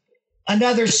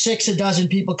 Another 6 a dozen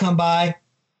people come by.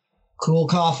 Cool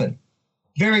coffin.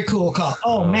 Very cool coffin.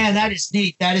 Oh man, that is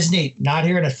neat. Not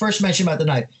hearing the first mention about the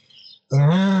knife.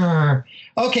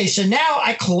 Okay, so now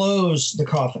I close the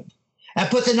coffin. I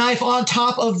put the knife on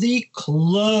top of the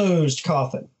closed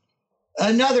coffin.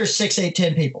 Another 6, 8,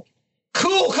 10 people.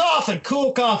 Cool coffin,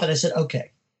 cool coffin. I said,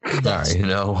 okay. All right, you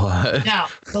know what? Now,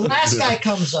 the last guy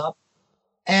comes up,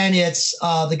 and it's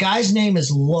the guy's name is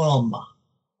Lum,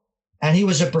 and he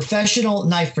was a professional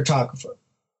knife photographer.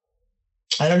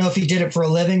 I don't know if he did it for a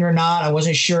living or not. I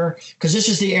wasn't sure, because this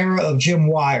is the era of Jim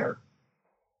Wire,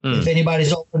 if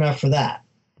anybody's old enough for that.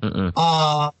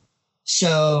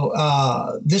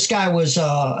 So this guy was,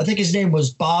 I think his name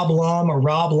was Bob Lum or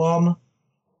Rob Lum.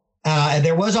 And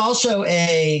there was also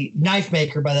a knife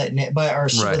maker by that name,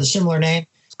 with a similar name,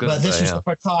 but this was a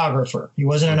photographer. He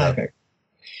wasn't a knife maker.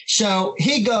 So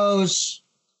he goes,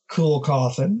 cool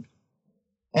coffin.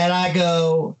 And I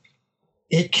go,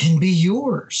 it can be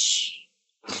yours.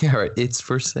 Yeah, right. It's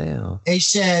for sale. He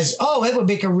says, oh, it would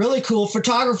make a really cool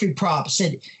photography prop. I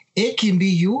said, it can be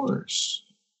yours.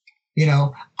 You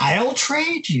know, I'll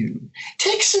trade you.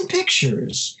 Take some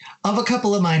pictures of a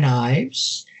couple of my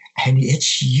knives, and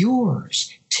it's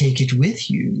yours. Take it with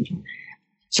you.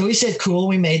 So he said, cool.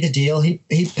 We made the deal. He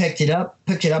picked it up,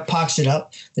 poxed it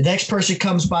up. The next person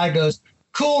comes by, goes,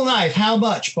 cool knife. How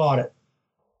much? Bought it.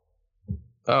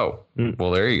 Oh,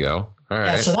 well, there you go. All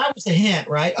right. Yeah, so that was the hint,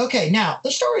 right? Okay, now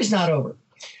the story's not over.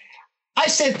 I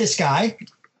sent this guy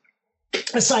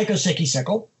a Psycho Sicky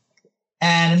sickle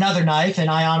and another knife, and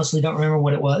I honestly don't remember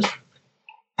what it was,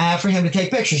 for him to take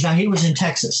pictures. Now, he was in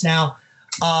Texas. Now,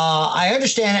 I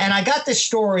understand, and I got this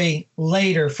story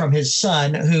later from his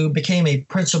son, who became a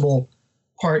principal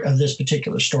part of this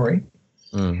particular story.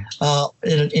 In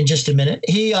just a minute.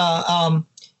 He, and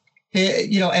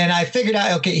I figured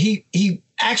out, okay, he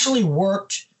actually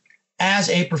worked as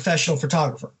a professional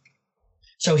photographer.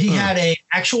 So he had a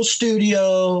actual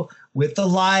studio with the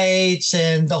lights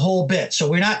and the whole bit. So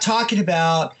we're not talking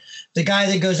about the guy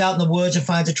that goes out in the woods and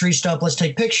finds a tree stump. Let's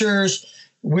take pictures.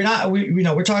 We're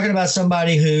talking about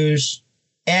somebody who's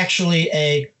actually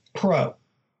a pro.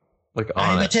 Like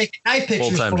on it. Take knife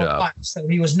pictures full-time job. So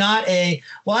he was not I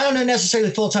don't know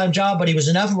necessarily full-time job, but he was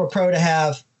enough of a pro to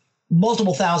have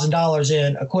multiple $1,000s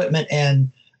in equipment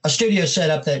and a studio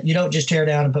setup that you don't just tear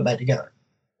down and put back together.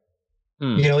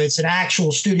 You know, it's an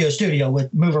actual studio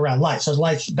with move around lights. Those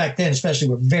lights back then, especially,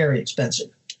 were very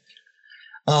expensive.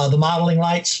 The modeling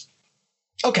lights.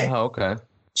 Okay. Oh, okay.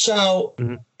 So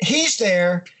he's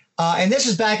there. And this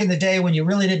is back in the day when you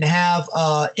really didn't have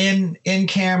in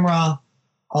camera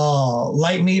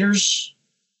light meters.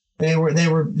 They were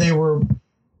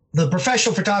the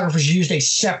professional photographers used a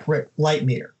separate light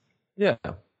meter. Yeah.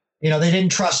 You know, they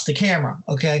didn't trust the camera.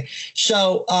 Okay.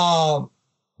 So,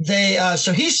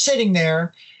 so he's sitting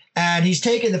there and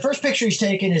the first picture he's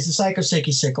taken is the Psycho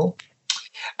Sicky sickle,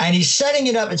 and he's setting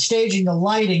it up and staging the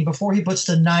lighting before he puts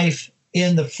the knife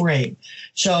in the frame.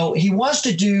 So he wants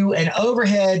to do an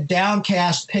overhead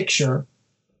downcast picture,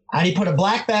 and he put a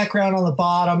black background on the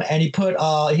bottom, and he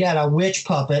had a witch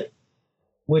puppet,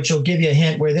 which will give you a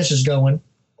hint where this is going.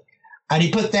 And he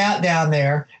put that down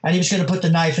there, and he was going to put the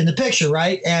knife in the picture,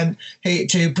 right? And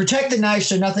to protect the knife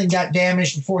so nothing got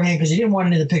damaged beforehand, because he didn't want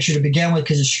it in the picture to begin with,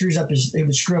 because it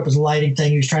would screw up his lighting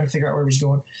thing. He was trying to figure out where he was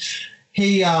going.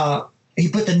 He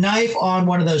put the knife on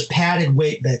one of those padded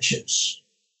weight benches,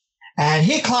 and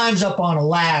he climbs up on a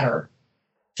ladder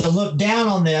to look down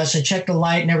on this and check the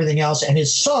light and everything else. And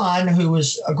his son, who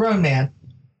was a grown man,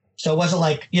 so it wasn't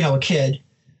like, a kid,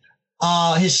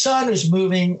 his son is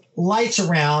moving lights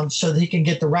around so that he can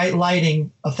get the right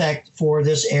lighting effect for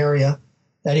this area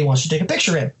that he wants to take a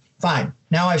picture in. Fine.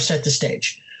 Now I've set the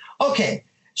stage. Okay.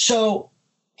 So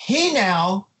he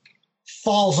now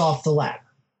falls off the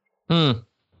ladder,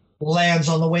 lands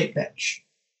on the weight bench.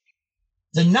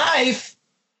 The knife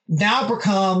now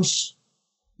becomes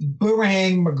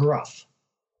Boomerang McGruff.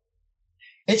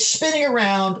 It's spinning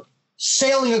around,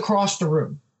 sailing across the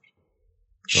room,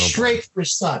 straight for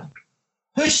his son,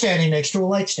 who's standing next to a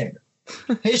light stander.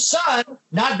 His son,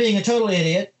 not being a total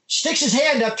idiot, sticks his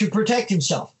hand up to protect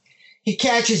himself. He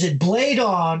catches it blade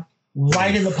on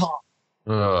right in the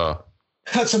palm.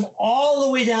 Cuts him all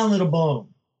the way down to the bone.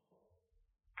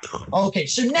 Okay,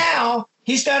 so now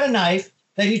he's got a knife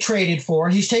that he traded for.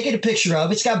 He's taking a picture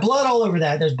of. It's got blood all over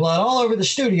that. There's blood all over the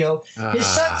studio. His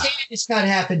son's hand is got to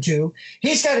happen too.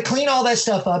 He's got to clean all that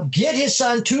stuff up, get his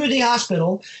son to the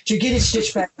hospital to get it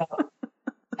stitched back up.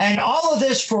 And all of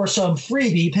this for some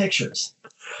freebie pictures.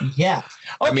 Yeah.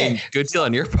 Okay. I mean, good deal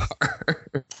on your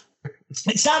part.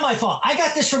 It's not my fault. I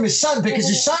got this from his son because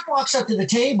his son walks up to the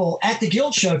table at the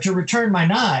guild show to return my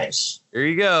knives. Here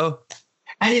you go.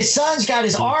 And his son's got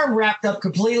his arm wrapped up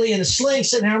completely in a sling,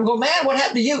 sitting there. I'm going, man, what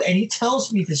happened to you? And he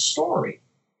tells me this story.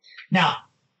 Now,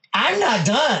 I'm not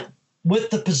done with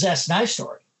the possessed knife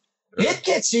story. It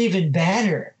gets even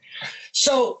better.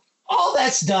 So all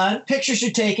that's done. Pictures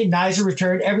are taken. Knives are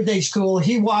returned. Everything's cool.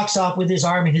 He walks off with his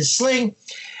arm in his sling.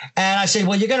 And I said,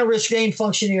 well, you're going to risk gain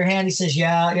function in your hand. He says,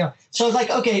 yeah. So I was like,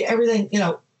 okay, everything,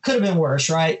 could have been worse,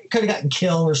 right? Could have gotten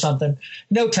killed or something.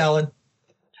 No telling.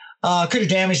 Could have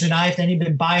damaged the knife. Then he'd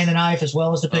been buying the knife as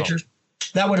well as the pictures.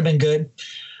 That would have been good.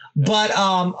 Yeah.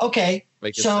 But, okay.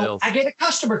 So I get a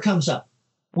customer comes up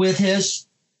with his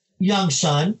young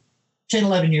son, 10,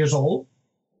 11 years old.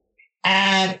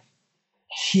 And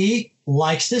he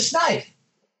likes this knife,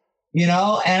 and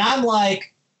I'm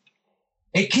like,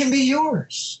 it can be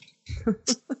yours.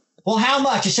 Well, how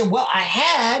much? I said, well, I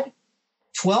had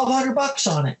 $1,200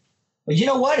 on it. But you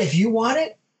know what? If you want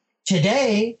it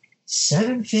today,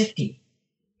 $750.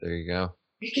 There you go.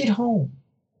 Take it home.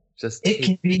 It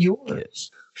can be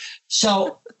yours.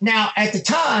 So now at the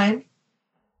time,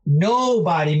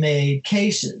 nobody made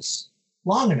cases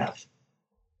long enough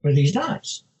for these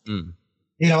knives.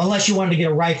 Unless you wanted to get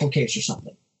a rifle case or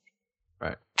something.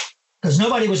 Right. Because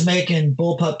nobody was making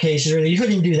bullpup cases, or you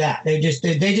couldn't even do that. They just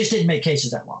didn't make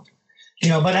cases that long.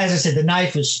 But as I said, the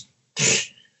knife was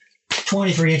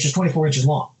 23 inches, 24 inches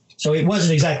long. So it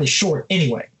wasn't exactly short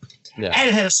anyway. Yeah. And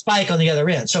it had a spike on the other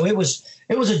end. So it was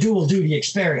a dual duty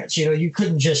experience. You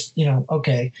couldn't just,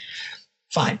 okay,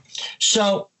 fine.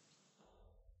 So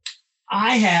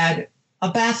I had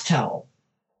a bath towel.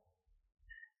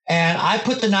 And I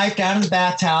put the knife down in the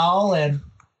bath towel and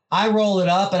I roll it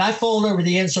up and I fold over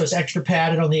the ends so it's extra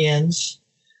padded on the ends.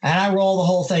 And I roll the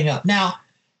whole thing up. Now,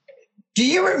 do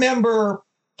you remember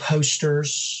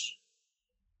posters?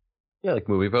 Yeah, like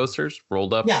movie posters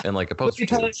rolled up in like a poster.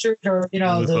 Movie posters or, the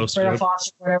Farrah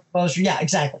Fawcett or whatever poster. Yeah,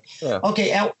 exactly. Yeah.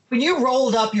 Okay, when you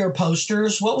rolled up your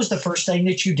posters, what was the first thing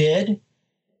that you did?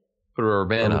 Put a rubber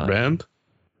band on. Band?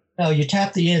 No, you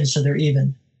tap the ends so they're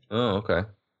even. Oh, okay.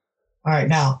 All right,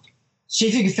 now, see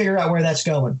if you can figure out where that's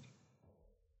going.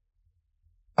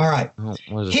 All right.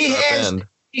 He has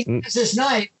this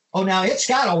knife. Oh, now it's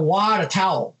got a wad of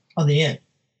towel on the end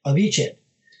of each end.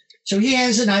 So he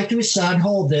hands the knife to his son,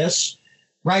 hold this,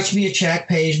 writes me a check,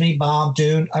 pays me, bomb,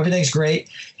 dude, everything's great.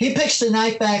 He picks the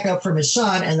knife back up from his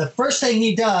son, and the first thing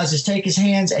he does is take his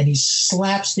hands and he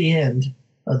slaps the end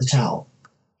of the towel.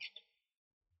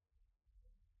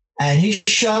 And he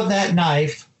shoved that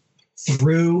knife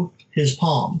through his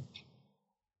palm.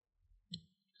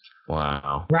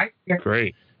 Wow. Right here.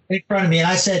 Great. In front of me. And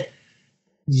I said,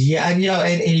 yeah,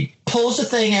 and he pulls the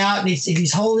thing out and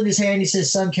he's holding his hand. He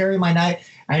says, son, carry my knife.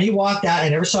 And he walked out. I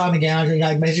never saw him again.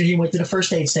 I measured he went to the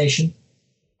first aid station.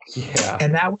 Yeah.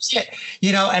 And that was it.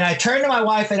 And I turned to my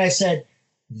wife and I said,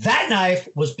 that knife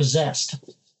was possessed.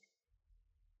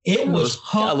 It was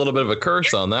hung. A little bit of a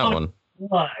curse on that one.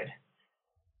 Blood.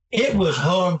 It was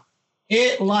hung.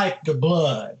 It liked the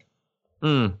blood.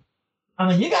 I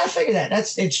mean, you got to figure that.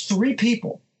 It's 3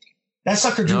 people. That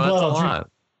sucker drew blood on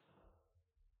 3.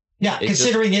 Yeah,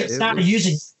 considering it's not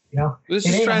using. It was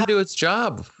just trying to do its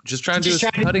job. Just trying to do its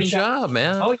cutting job,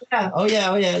 man. Oh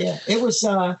yeah.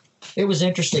 It was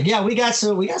interesting. Yeah, we got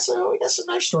some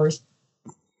nice stories.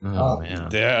 Oh man.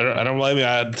 Yeah, I don't blame you.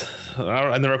 I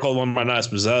never called one of my knives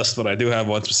possessed, but I do have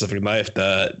one specific knife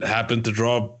that happened to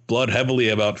draw blood heavily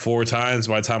about 4 times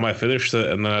by the time I finished it.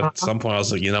 And then at some point I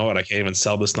was like, you know what? I can't even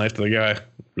sell this knife to the guy.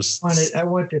 I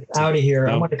want it out of here.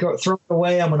 I'm going to throw it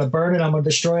away. I'm going to burn it. I'm going to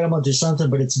destroy it. I'm going to do something,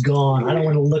 but it's gone. I don't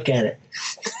want to look at it.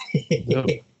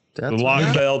 The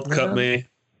lock belt cut me.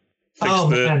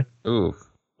 Fixed it. Ooh.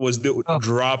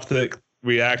 Dropped it,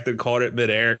 reacted, caught it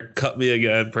midair, cut me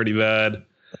again pretty bad.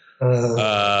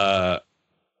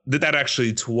 Did that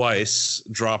actually twice,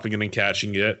 dropping it and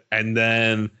catching it, and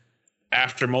then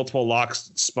after multiple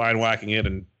locks, spine whacking it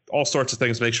and all sorts of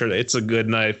things, make sure that it's a good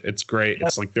knife. It's great. Yep.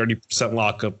 It's like 30%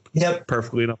 lockup. Yep.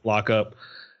 Perfectly enough lockup.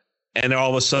 And then all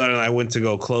of a sudden I went to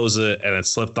go close it and it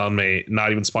slipped on me,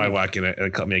 not even spine whacking it, and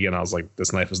it cut me again. I was like,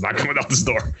 this knife is not coming out this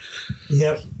door.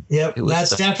 Yep.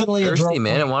 That's definitely thirsty, a drug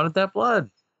man. It wanted that blood.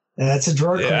 That's a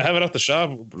drug. Yeah, I have it off the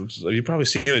shop. You've probably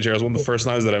seen it, Jared. It was one of the first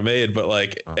knives that I made, but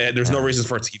there's no reason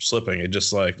for it to keep slipping. It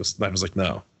just this knife was like,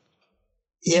 no.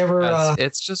 You ever?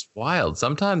 It's just wild.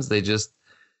 Sometimes they just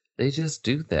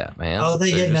do that, man. Oh, they're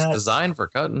just nuts. Designed for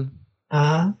cutting.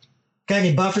 Got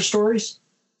any buffer stories?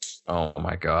 Oh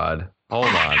my God! Hold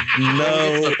on.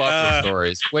 No the buffer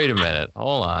stories. Wait a minute.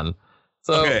 Hold on.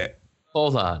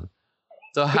 Hold on.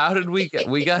 So how did we get?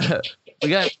 We gotta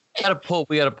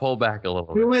pull back a little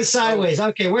bit. We went sideways.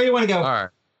 Okay, where do you want to go? All right.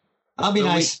 I'll be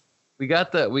nice. We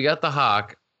got the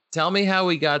Hawk. Tell me how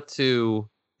we got to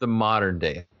the modern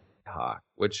day Hawk,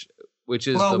 which which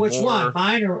is which one?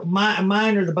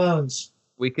 Mine or the bones?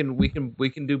 We can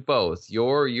do both.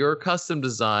 Your custom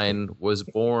design was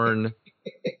born,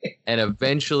 and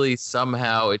eventually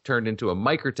somehow it turned into a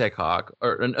Microtech hawk,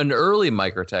 or an early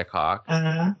Microtech hawk.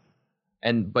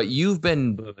 But you've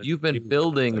been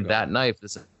building that knife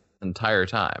this entire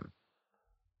time.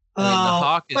 I mean, the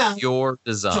hawk is your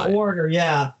design. To order,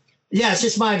 yeah. Yeah, it's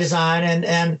just my design.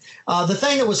 And the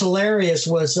thing that was hilarious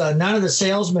was none of the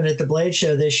salesmen at the Blade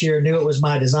Show this year knew it was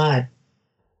my design.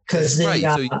 Because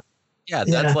that's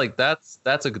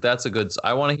a good.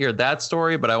 I want to hear that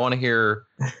story, but I want to hear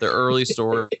the early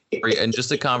story and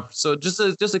just a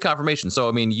confirmation. So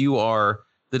I mean, you are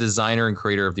the designer and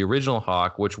creator of the original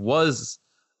hawk, which was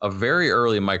a very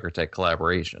early Microtech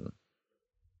collaboration.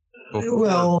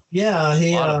 Well, yeah,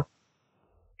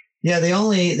 the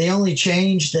only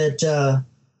change that,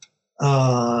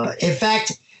 in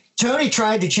fact, Tony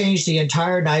tried to change the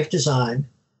entire knife design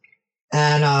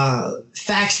and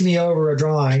faxed me over a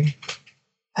drawing,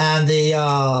 and the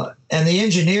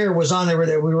engineer was on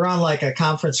there. We were on like a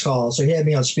conference call, so he had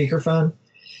me on speakerphone,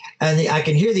 and I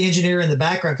can hear the engineer in the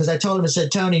background because I told him, I said,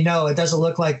 Tony, no, it doesn't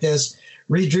look like this.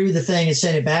 Redrew the thing and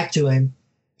sent it back to him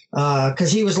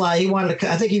because he was like,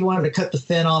 I think he wanted to cut the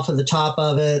fin off of the top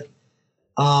of it.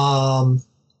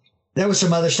 There was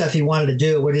some other stuff he wanted to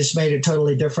do, which just made it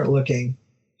totally different looking.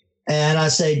 And I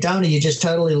say, Tony, you just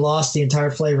totally lost the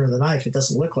entire flavor of the knife. It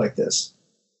doesn't look like this.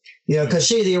 Because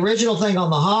see, the original thing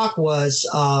on the hawk was,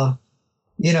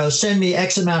 send me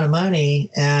X amount of money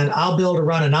and I'll build a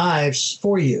run of knives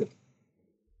for you.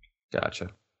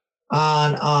 Gotcha.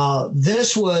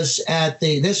 This was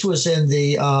in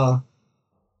the,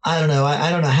 I don't know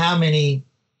how many,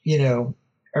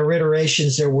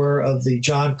 iterations there were of the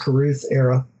John Carruth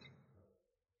era.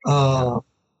 And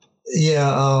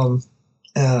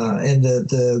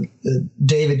the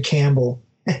David Campbell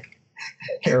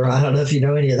era. I don't know if you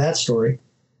know any of that story.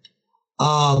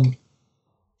 And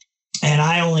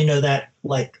I only know that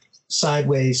like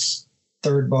sideways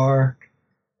third bar.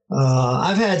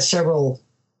 I've had several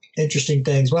interesting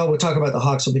things. Well, we'll talk about the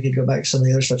hawk, so we can go back to some of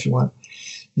the other stuff you want.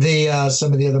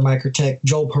 Some of the other Microtech,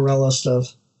 Joel Perella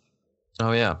stuff.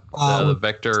 Oh yeah, the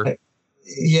Vector. I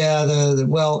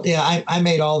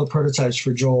made all the prototypes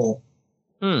for Joel,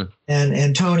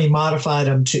 and Tony modified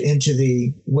them into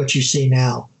the what you see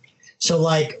now. So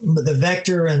like the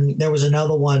Vector, and there was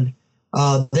another one.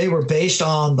 They were based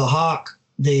on the hawk,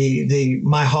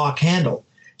 my hawk handle.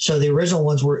 So the original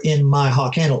ones were in my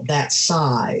hawk handle, that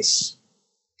size.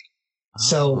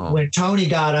 So when Tony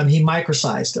got them, he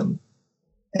microsized them.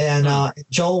 And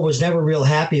Joel was never real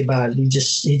happy about it. He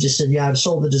just said, yeah, I've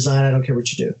sold the design. I don't care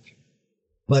what you do.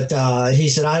 But he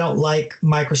said, I don't like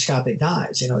microscopic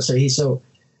knives, So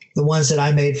the ones that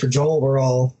I made for Joel were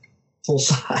all full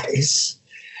size.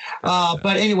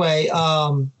 But anyway,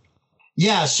 so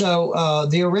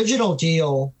the original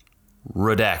deal.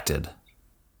 Redacted.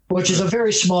 Which is a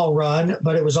very small run,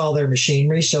 but it was all their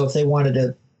machinery. So if they wanted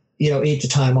to, eat the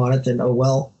time on it, then oh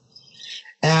well.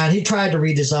 And he tried to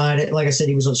redesign it. Like I said,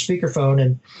 he was on speakerphone,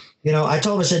 and I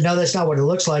told him, I said, no, that's not what it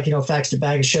looks like. Faxed it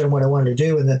back and showed him what I wanted to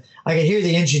do. And I could hear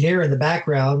the engineer in the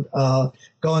background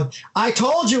going, I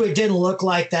told you it didn't look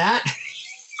like that.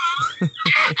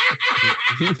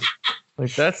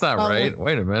 Like, that's not right.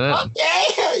 Wait a minute.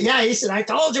 Okay. Yeah, he said, I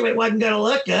told you it wasn't going to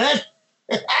look good.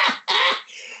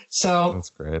 So that's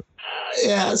great.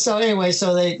 Yeah. So anyway,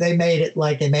 so they made it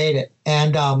like they made it.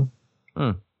 And,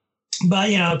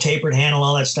 but, tapered handle,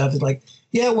 all that stuff is like,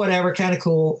 yeah, whatever, kind of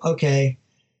cool. Okay.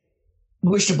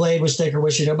 Wish the blade was thicker,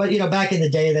 but back in the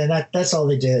day then that's all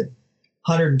they did.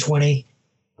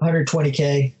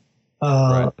 120K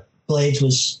right.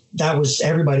 Blades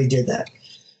everybody did that.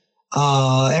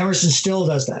 Emerson still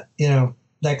does that,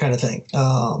 that kind of thing.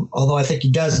 Although I think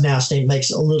he does now, makes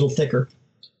it a little thicker.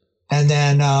 And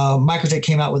then Microtech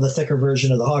came out with a thicker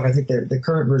version of the Hawk. I think the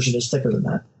current version is thicker than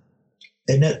that.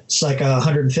 Isn't it? It's like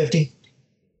 150.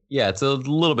 Yeah, it's a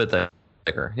little bit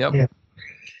thicker. Yep.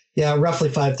 Yeah, roughly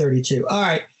 532. All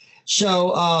right.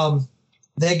 So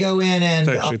they go in and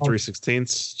it's actually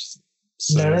 3/16.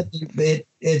 No,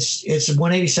 it's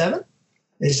 187.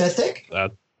 Is that thick?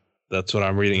 That's what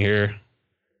I'm reading here.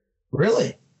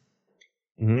 Really?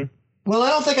 Mm-hmm. Well, I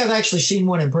don't think I've actually seen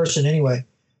one in person anyway.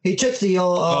 He took the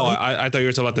old. I thought you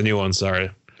were talking about the new one. Sorry.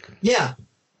 Yeah.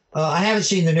 I haven't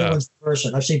seen the new ones in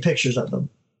person. I've seen pictures of them.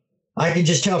 I can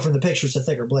just tell from the pictures a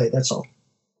thicker blade. That's all.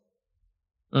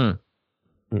 So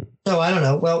I don't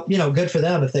know. Well, good for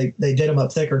them if they did them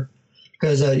up thicker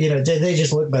because, they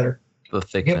just look better. The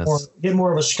thickness. Get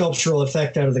more of a sculptural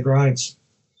effect out of the grinds.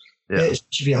 Yeah. It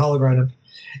should be a hollow grind.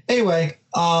 Anyway,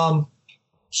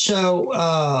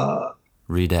 so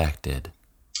Redacted.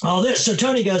 All this. So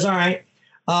Tony goes, all right,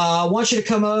 I want you to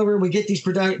come over. We get these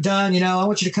done. I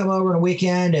want you to come over on a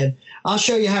weekend and I'll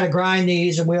show you how to grind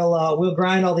these, and we'll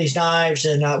grind all these knives,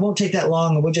 and it won't take that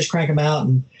long, and we'll just crank them out,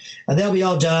 and they'll be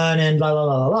all done, and blah, blah,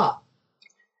 blah, blah, blah.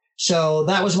 So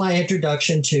that was my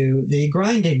introduction to the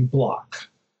grinding block.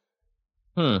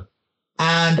 And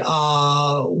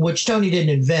which Tony didn't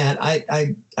invent.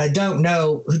 I don't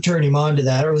know who turned him on to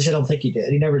that, or at least I don't think he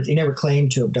did. He never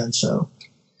claimed to have done so.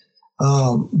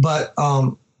 So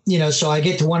I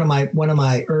get to one of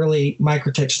my early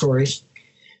Microtech stories.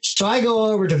 So I go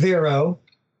over to Vero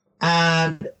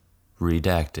and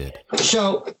Redacted.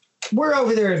 So we're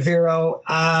over there at Vero,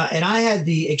 and I had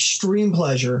the extreme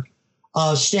pleasure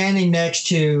of standing next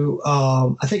to,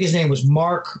 I think his name was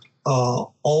Mark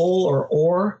Orr.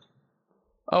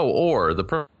 Oh, Orr, the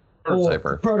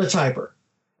prototyper.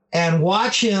 And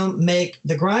watch him make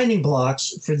the grinding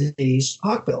blocks for these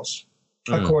hawkbills,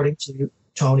 according to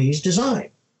Tony's design.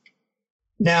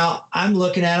 Now, I'm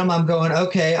looking at them. I'm going,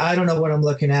 okay, I don't know what I'm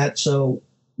looking at, so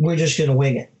we're just going to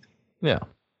wing it. Yeah.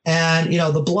 And,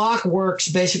 the block works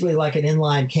basically like an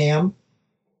inline cam.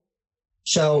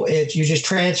 So you're just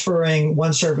transferring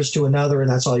one surface to another,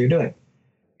 and that's all you're doing.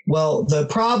 Well, the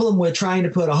problem with trying to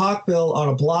put a hawkbill on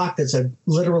a block that's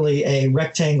literally a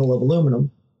rectangle of aluminum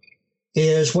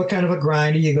is what kind of a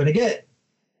grind are you going to get?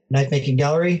 Knife making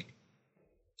gallery?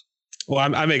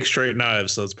 Well, I make straight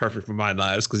knives, so it's perfect for my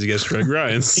knives because you get straight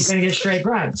grinds. You're going to get straight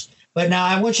grinds. But now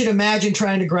I want you to imagine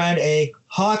trying to grind a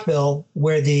hawkbill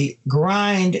where the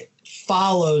grind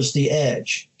follows the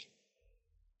edge.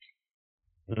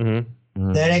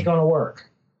 Mm-hmm. That ain't going to work.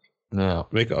 No.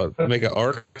 Make an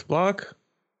arc block?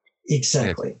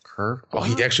 Exactly. Curve? Oh,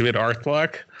 he actually made an arc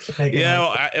block? Yeah,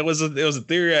 well, it was a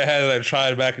theory I had that I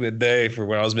tried back in the day for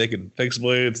when I was making fixed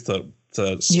blades to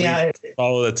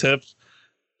follow the tip.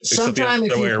 Sometime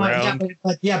if you find,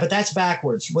 but that's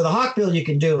backwards. With a hawkbill, you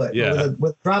can do it. Yeah.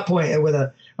 With a drop point, with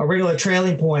a regular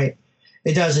trailing point,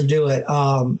 it doesn't do it.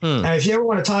 And if you ever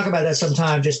want to talk about that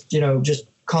sometime, just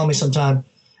call me sometime,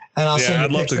 and I'll send you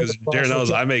I'd love to, because Darren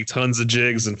knows I make tons of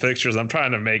jigs and fixtures. I'm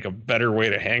trying to make a better way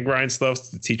to hand grind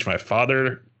stuff to teach my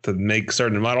father to make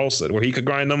certain models where he could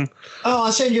grind them. Oh,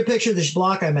 I'll send you a picture of this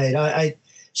block I made. I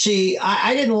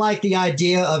didn't like the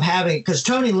idea of having, because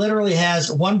Tony literally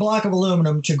has one block of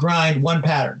aluminum to grind one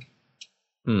pattern.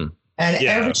 And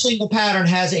every single pattern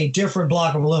has a different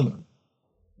block of aluminum,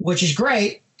 which is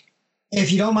great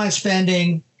if you don't mind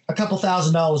spending a couple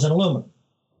 $1,000s in aluminum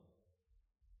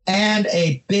and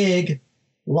a big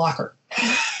locker.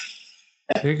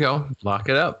 There you go. Lock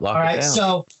it up. Lock All it right. down.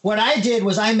 So what I did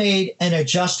was I made an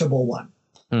adjustable one.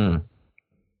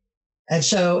 And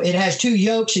so it has two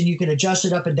yokes, and you can adjust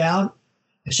it up and down.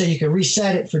 So you can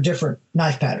reset it for different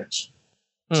knife patterns.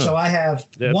 So I have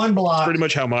one block. Pretty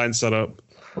much how mine's set up.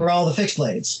 For all the fixed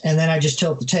blades. And then I just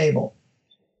tilt the table.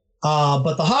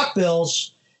 But the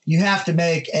hawkbills, you have to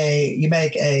make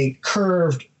a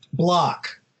curved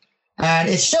block. And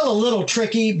it's still a little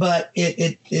tricky, but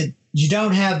you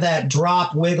don't have that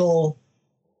drop wiggle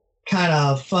kind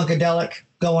of funkadelic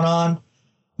going on.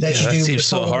 That seems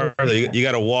so hard. You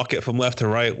got to walk it from left to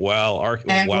right while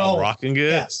rocking it.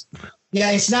 Yes.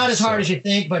 Yeah, it's not as hard as you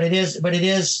think, but it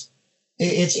is.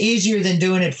 It's easier than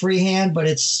doing it freehand, but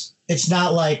it's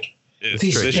not like.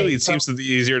 Visually, it seems to be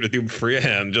easier to do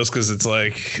freehand, just because it's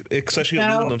like, especially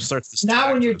aluminum starts to.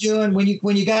 Not when you're doing when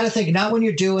you got to think. Not when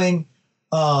you're doing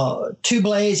two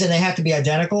blades and they have to be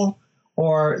identical,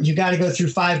 or you got to go through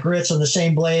 5 grits on the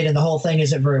same blade and the whole thing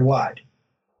isn't very wide.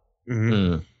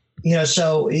 Mm-hmm.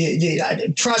 So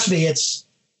trust me, it's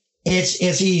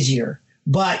easier.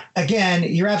 But again,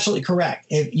 you're absolutely correct.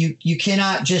 If you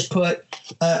cannot just put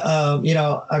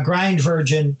a grind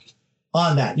virgin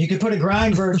on that. You could put a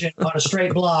grind virgin on a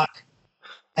straight block,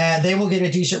 and they will get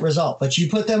a decent result. But you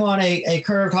put them on a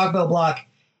curved hawkbill block,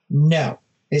 no,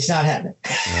 it's not happening.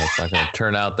 No, it's not going to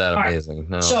turn out that amazing. Right.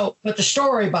 No. So, but the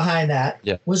story behind that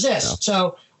was this. No.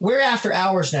 So we're after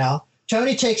hours now.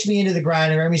 Tony takes me into the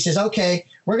grinding room. He says, okay,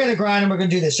 we're going to grind and we're going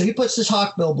to do this. So he puts this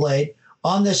hawkbill blade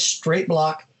on this straight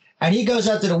block, and he goes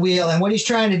up to the wheel. And what he's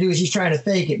trying to do is he's trying to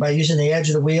fake it by using the edge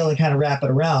of the wheel and kind of wrap it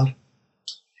around.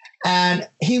 And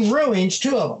he ruins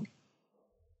 2 of them.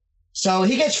 So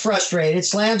he gets frustrated,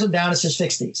 slams them down, and says,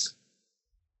 fix these.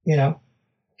 So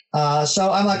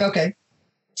I'm like, okay.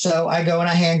 So I go and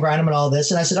I hand grind them and all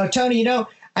this. And I said, oh, Tony,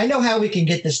 I know how we can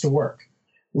get this to work.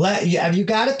 Have you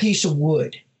got a piece of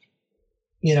wood?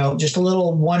 Just a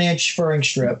little 1-inch furring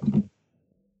strip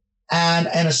and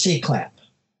a C-clamp.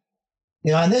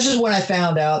 And this is when I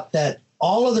found out that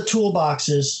all of the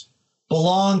toolboxes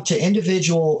belonged to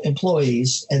individual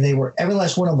employees, and every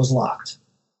last one of them was locked.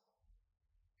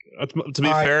 To be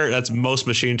fair, that's most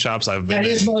machine shops I've been in. That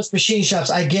is most machine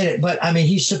shops. I get it. But, I mean,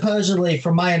 he's supposedly,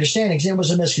 from my understanding, it was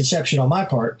a misconception on my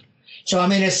part. So, I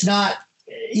mean, it's not,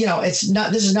 this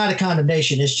is not a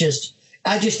condemnation. It's just,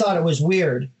 I just thought it was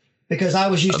weird because I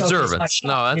was used to observance.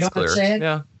 No, that's clear. What I'm saying?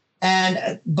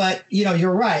 Yeah. But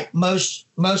you're right. Most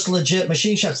legit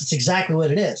machine shops, it's exactly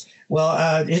what it is.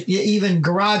 Well, even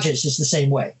garages is the same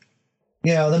way.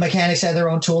 The mechanics have their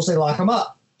own tools. They lock them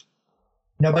up.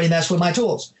 Nobody mess with my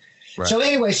tools. Right. So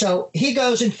anyway, so he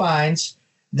goes and finds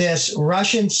this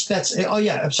Russian Oh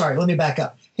yeah, I'm sorry. Let me back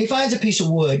up. He finds a piece of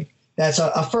wood that's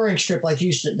a furring strip like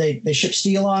they ship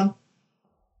steel on.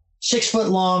 6 foot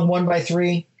long,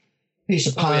 1x3 piece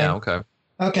of pine. Oh yeah,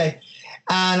 okay.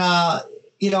 And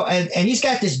and he's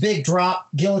got this big drop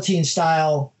guillotine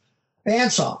style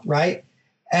bandsaw, right?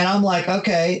 And I'm like,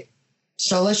 okay,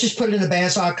 so let's just put it in the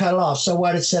bandsaw, cut it off. So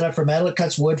what? It's set up for metal. It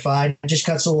cuts wood fine. It just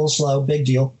cuts a little slow. Big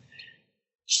deal.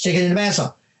 Stick it in the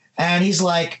bandsaw. And he's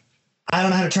like, I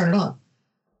don't know how to turn it on.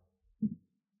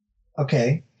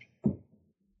 Okay.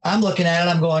 I'm looking at it.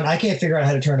 I'm going, I can't figure out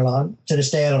how to turn it on. To this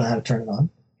day, I don't know how to turn it on.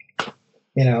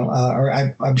 Or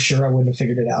I'm sure I wouldn't have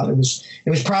figured it out. It was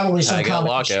probably some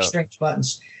combination of strange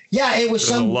buttons. Yeah, it was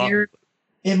some weird.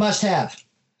 It must have.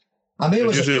 I mean, it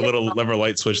was usually a little lever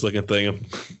light switch looking thing.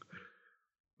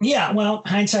 Yeah, well,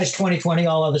 hindsight's 20/20.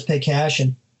 All of us pay cash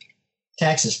and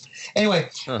taxes. Anyway,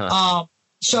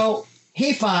 so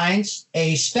he finds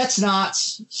a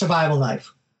Spetsnaz survival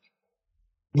knife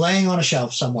laying on a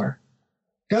shelf somewhere.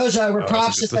 Goes over,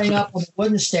 props the thing up on the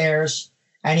wooden stairs,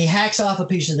 and he hacks off a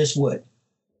piece of this wood.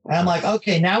 And I'm like,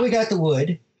 okay, now we got the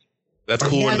wood. That's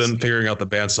cooler than figuring out the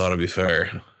bandsaw, to be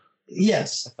fair.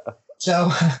 Yes.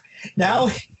 So now,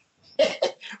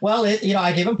 well,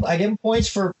 I give him points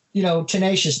for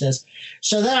tenaciousness.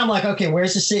 So then I'm like, okay,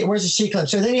 where's the C clamp?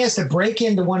 So then he has to break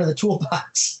into one of the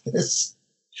toolboxes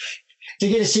to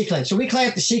get a C clamp. So we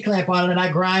clamp the C clamp on it, and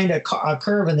I grind a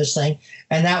curve in this thing,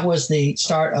 and that was the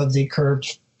start of the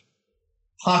curved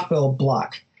hawkbill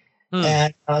block.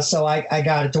 And so I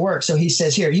got it to work. So he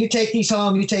says, here, you take these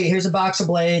home. Here's a box of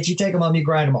blades. You take them home. You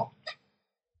grind them all.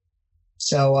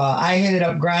 So I ended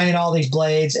up grinding all these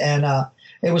blades, and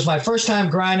it was my first time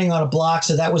grinding on a block.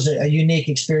 So that was a unique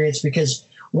experience, because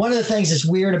one of the things that's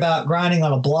weird about grinding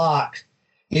on a block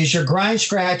is your grind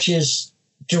scratches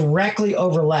directly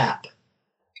overlap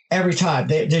every time.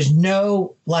 There's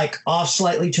no off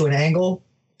slightly to an angle.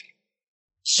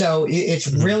 So it's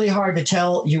really hard to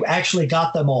tell you actually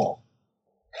got them all.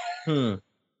 When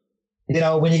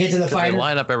you get to the final, they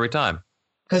line up every time.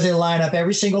 Because they line up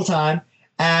every single time.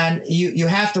 And you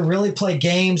have to really play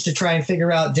games to try and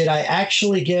figure out, did I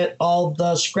actually get all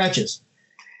the scratches?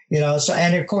 So,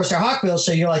 and of course they're hawkbills.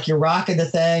 So you're rocking the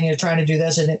thing, and you're trying to do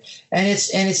this, and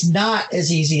it's not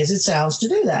as easy as it sounds to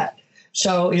do that.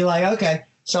 So you're like, okay.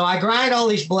 So I grind all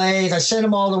these blades. I send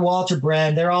them all to Walter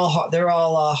Bren. They're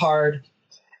all hard.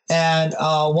 And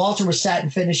Walter was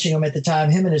satin finishing them at the time,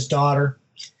 him and his daughter.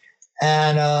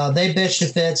 And they bitched a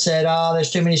fit, said, oh,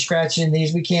 there's too many scratches in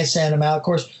these. We can't send them out. Of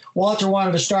course, Walter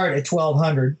wanted to start at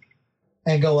 1,200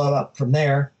 and go up from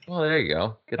there. Well, there you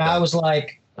go. I was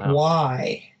like,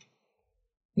 why?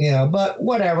 But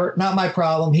whatever, not my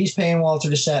problem. He's paying Walter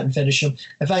to satin finish them.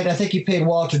 In fact, I think he paid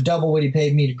Walter double what he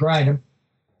paid me to grind them.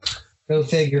 Go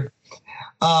figure.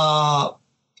 Well,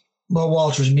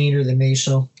 Walter's meaner than me,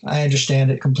 so I understand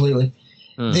it completely.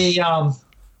 The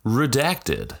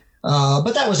redacted.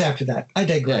 But that was after that. I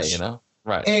digress. Yeah,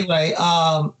 right. Anyway,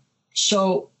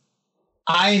 so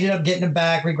I ended up getting them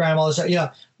back, regrind them all this,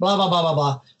 blah, blah, blah, blah,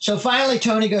 blah. So finally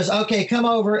Tony goes, okay, come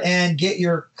over and get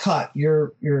your cut,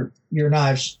 your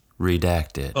knives.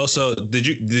 Redacted. Oh, so did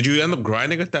you end up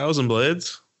grinding 1,000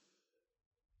 blades?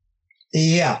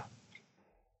 Yeah.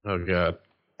 Oh God.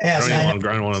 Yes, I don't even want to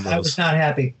grind one of those. I was not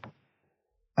happy.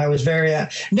 I was very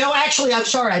no, actually, I'm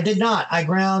sorry, I did not. I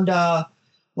ground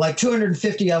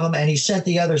 250 of them, and he sent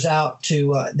the others out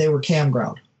to they were cam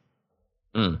ground.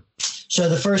 So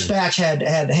the first batch had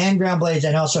hand ground blades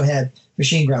and also had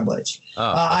machine ground blades. Oh,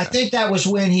 okay. I think that was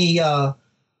when he I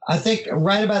think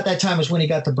right about that time was when he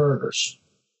got the burgers.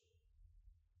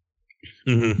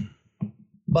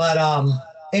 But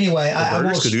anyway,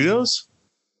 burgers could do those?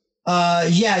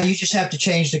 Yeah, you just have to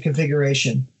change the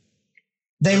configuration.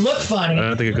 They look funny. I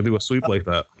don't think it could do a sweep like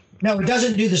that. No, it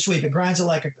doesn't do the sweep. It grinds it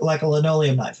like a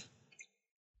linoleum knife.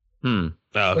 Which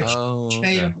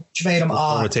made them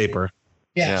odd. A taper.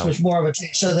 Yeah, so it's more of a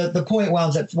taper. So the point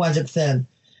winds up thin.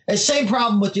 It's the same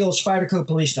problem with the old Spyderco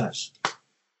police knives.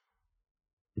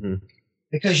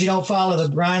 Because you don't follow the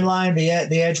grind line, the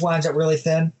edge winds up really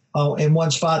thin. Oh, in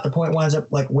one spot, the point winds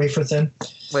up like wafer thin.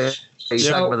 Wait, are you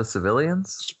talking about the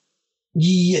civilians?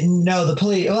 No, the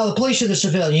police. Well, the police are the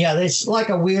civilian. Yeah, it's like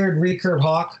a weird recurve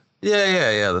hawk.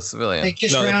 Yeah. The civilian. They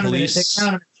just round him in a straight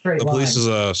line. The police is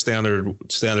a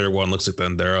standard one. Looks like the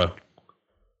Endera.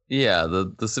 Yeah,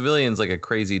 the civilian's like a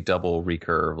crazy double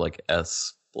recurve, like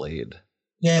S blade.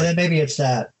 Yeah, then maybe it's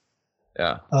that.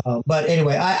 Yeah. But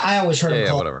anyway, I always heard him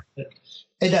call whatever.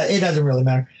 It doesn't really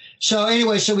matter. So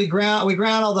anyway, so we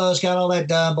ground all those, got all that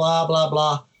done, blah blah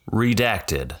blah.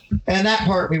 Redacted. And that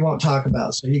part we won't talk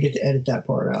about, so you get to edit that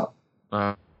part out.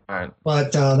 All right.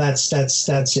 But that's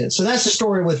it. So that's the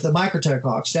story with the Microtech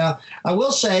Hawks. Now, I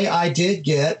will say I did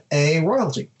get a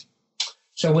royalty.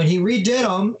 So when he redid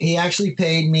them, he actually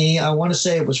paid me, I want to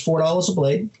say it was $4 a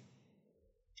blade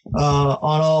on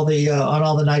all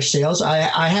the knife sales.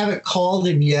 I haven't called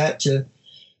him yet to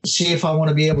see if I want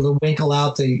to be able to winkle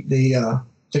out the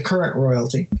current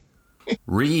royalty.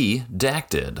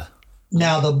 Redacted.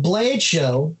 Now, the blade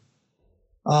show,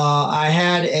 I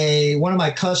had one of my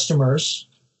customers,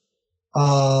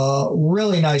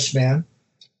 really nice man.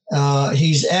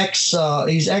 He's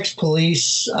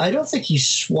ex-police. I don't think he's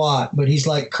SWAT, but he's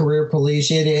like career police.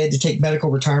 He had to take medical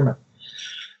retirement,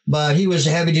 but he was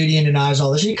heavy duty and denies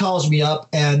all this. He calls me up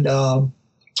and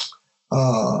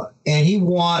he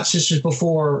wants, this is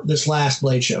before this last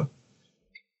blade show.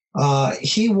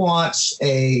 He wants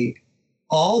a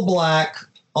all black,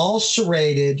 all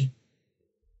serrated,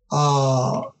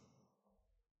 half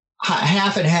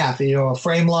and half, a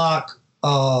frame lock,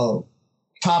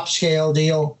 top scale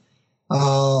deal,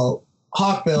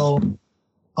 hawkbill,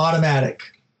 automatic.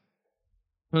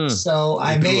 So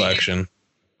I made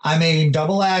him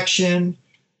double action,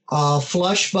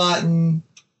 flush button,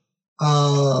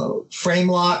 frame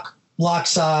lock, lock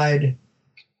side,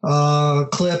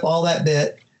 clip, all that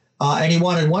bit. And he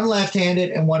wanted one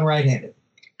left-handed and one right-handed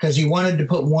because he wanted to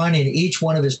put one in each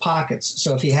one of his pockets.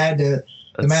 So if he had to,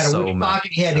 no matter which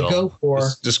pocket he had to go for,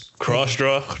 just cross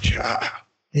draw,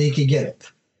 he could get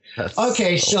it.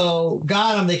 Okay, so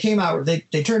got them. They came out. They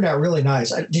turned out really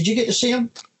nice. Did you get to see them?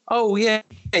 Oh yeah,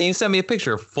 you sent me a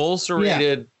picture. Full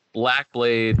serrated, black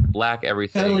blade, black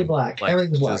everything. Totally black. Like,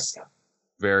 everything's black.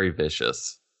 Very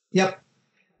vicious. Yep.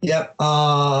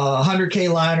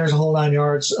 100K liners, a whole 9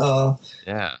 yards.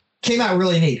 Yeah. Came out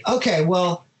really neat. Okay,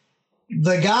 well,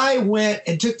 the guy went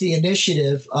and took the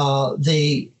initiative.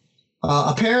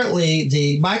 Apparently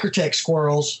the Microtech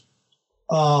squirrels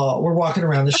were walking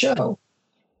around the show,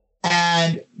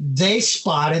 and they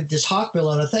spotted this hawkbill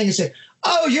on a thing and said,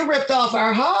 "Oh, you ripped off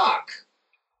our hawk."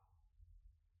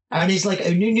 And he's like,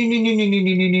 no,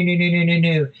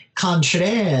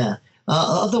 contraire,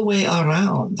 other way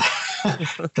around.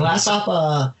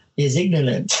 Grasshopper is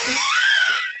ignorant.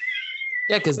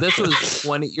 Yeah, because this was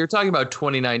you're talking about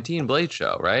 2019 Blade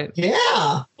Show, right?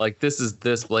 Yeah. Like this is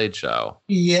this Blade Show.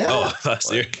 Yeah. Oh,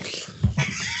 last year.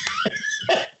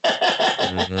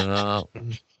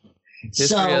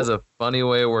 History has a funny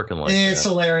way of working like that. It's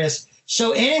hilarious.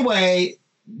 So anyway,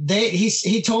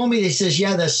 he told me, he says,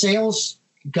 yeah, the sales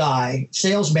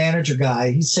manager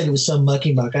guy, he said it was some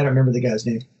mucky muck. I don't remember the guy's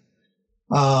name.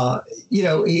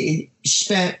 He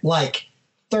spent like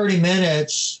 30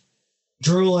 minutes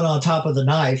drooling on top of the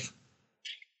knife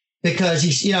because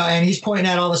he's pointing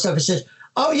out all this stuff. He says,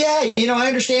 "Oh yeah, I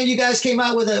understand you guys came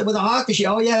out with a hawk this year."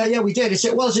 "Oh yeah, we did." I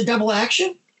said, "Well, is it double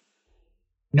action?"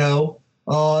 "No."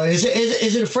 Is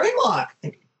it a frame lock?"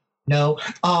 "No."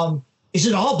 Is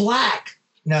it all black?"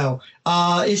 "No."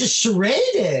 Is it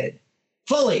serrated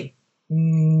fully?"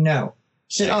 "No." I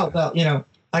said, "Oh well,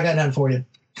 I got nothing for you."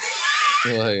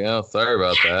 Sorry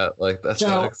about that. Like that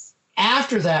sucks.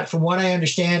 After that, from what I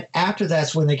understand,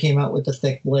 that's when they came out with the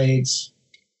thick blades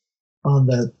on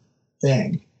the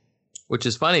thing. Which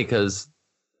is funny because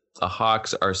the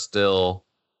Hawks are still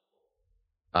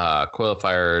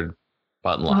coil-fired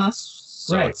button locks.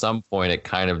 So at some point, it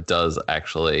kind of does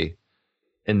actually,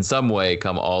 in some way,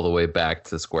 come all the way back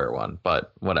to square one.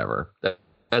 But whatever.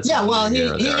 That's he never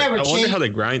changed. I wonder how they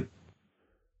grind.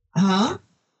 Huh?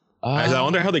 I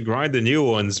wonder how they grind the new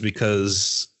ones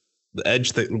because the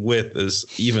edge width is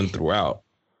even throughout.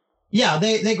 Yeah,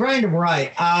 they grind them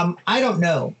right. I don't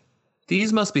know.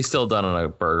 These must be still done on a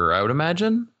burger, I would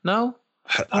imagine. No?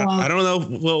 I don't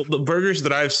know. Well, the burgers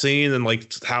that I've seen and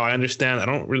like how I understand,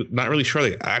 not really sure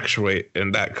they actuate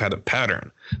in that kind of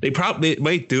pattern. They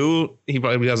might do. He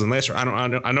probably doesn't list.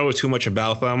 I know too much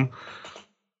about them,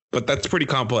 but that's pretty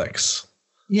complex.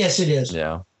 Yes, it is.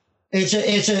 Yeah.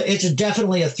 It's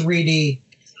definitely a 3D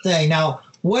thing. Now,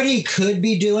 what he could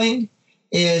be doing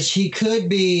is he could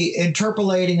be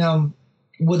interpolating them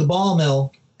with a ball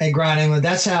mill and grinding them.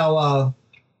 That's how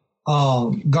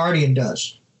Guardian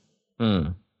does.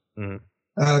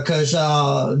 Because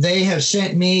they have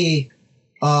sent me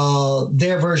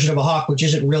their version of a hawk, which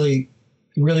isn't really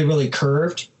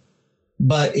curved,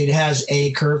 but it has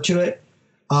a curve to it,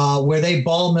 where they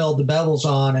ball milled the bevels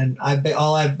on, and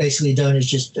all I've basically done is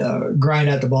just grind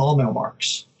out the ball mill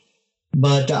marks.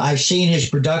 But I've seen his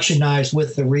production knives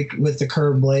with the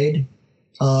curved blade,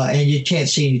 and you can't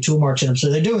see any tool marks in them. So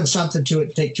they're doing something to it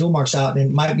to take tool marks out, and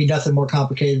it might be nothing more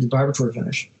complicated than vibratory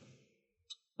finish.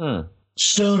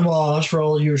 Stonewash for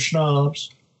all your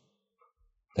snobs.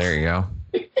 There you go.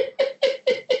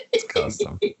 It's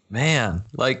custom. Man,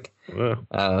 like,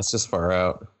 that's just far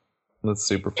out. That's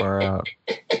super far out.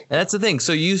 And that's the thing.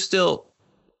 So you still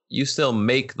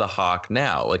make the hawk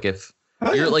now. Like if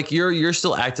you're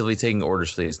still actively taking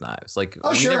orders for these knives. Like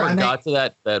sure. Never got to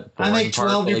that I make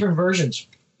 12 different versions.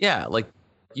 Yeah, like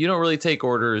you don't really take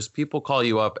orders. People call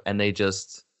you up and they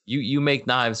just you make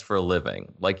knives for a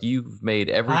living. Like you've made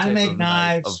every type of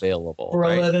knife available for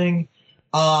a living.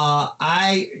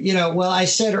 I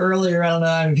said earlier, I don't know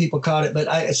how many people caught it, but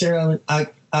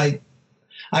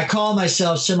I call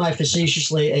myself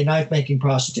semi-facetiously a knife making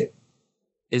prostitute.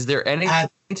 Is there any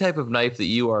type of knife that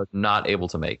you are not able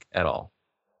to make at all?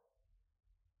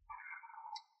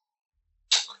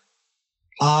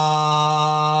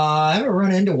 I haven't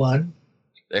run into one.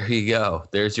 There you go.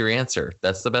 There's your answer.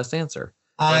 That's the best answer.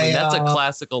 I mean, that's a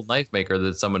classical knife maker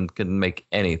that someone can make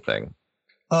anything.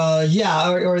 Or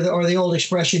the old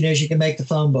expression is you can make the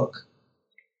phone book.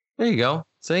 There you go.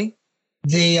 See?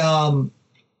 There are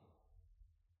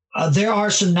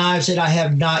some knives that I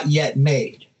have not yet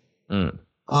made.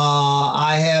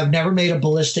 I have never made a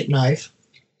ballistic knife.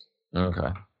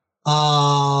 Okay.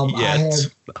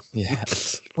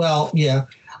 Yes. Well, yeah.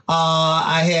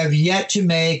 I have yet to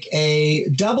make a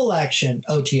double action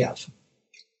OTF.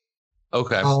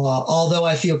 Okay. Although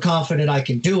I feel confident I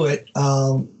can do it.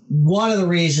 One of the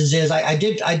reasons is I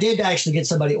did actually get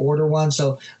somebody order one,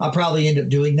 so I'll probably end up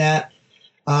doing that.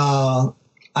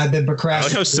 I've been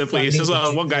procrastinating. I like how simply he says,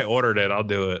 one guy ordered it. I'll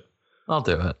do it.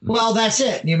 Well, that's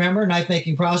it. You remember knife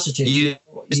making prostitute. You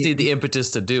just need the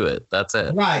impetus to do it. That's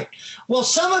it. Right. Well,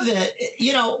 some of it,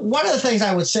 one of the things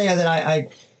I would say that I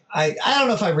don't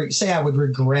know if I say I would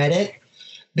regret it,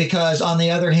 because on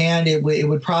the other hand, it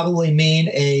would probably mean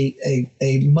a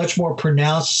much more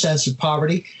pronounced sense of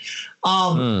poverty.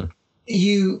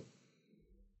 You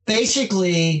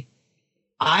basically,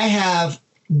 I have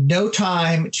no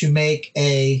time to make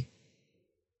a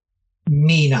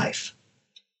me knife.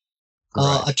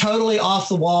 A totally off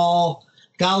the wall,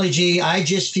 golly gee, I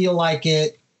just feel like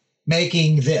it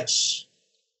making this.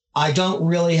 I don't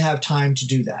really have time to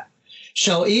do that.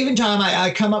 So even time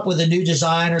I come up with a new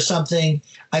design or something,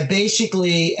 I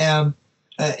basically am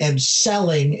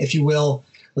selling, if you will,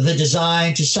 the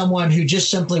design to someone who just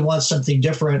simply wants something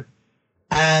different,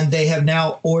 and they have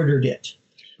now ordered it.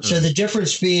 So the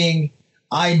difference being,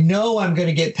 I know I'm going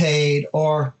to get paid,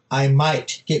 or I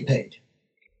might get paid.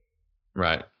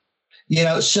 Right.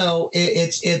 So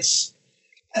yes,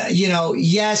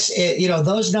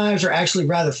 those knives are actually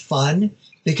rather fun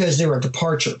because they're a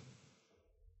departure.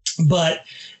 But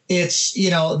it's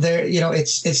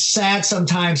sad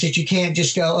sometimes that you can't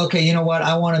just go, okay, you know what,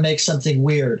 I want to make something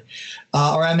weird,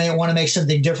 or I may want to make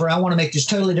something different. I want to make this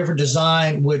totally different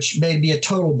design, which may be a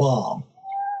total bomb.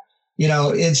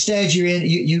 Instead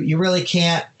you really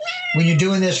can't, when you're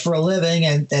doing this for a living,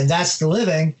 and that's the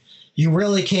living, you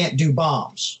really can't do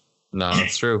bombs. No,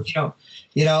 it's true.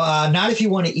 Not if you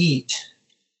want to eat.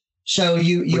 So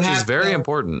which is very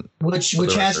important. Which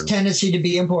has a tendency to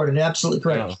be important. Absolutely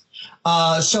correct.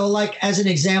 Yeah. So, like as an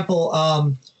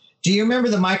example, do you remember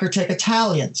the Microtech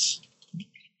Italians?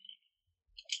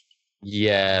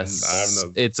 Yes,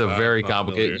 it's a very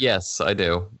complicated. Yes, I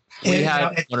do. We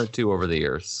had one or two over the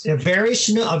years. A very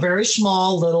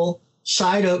small little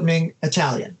side opening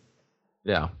Italian.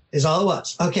 Yeah, is all it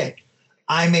was. Okay.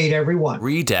 I made every one.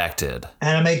 Redacted.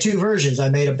 And I made two versions. I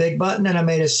made a big button and I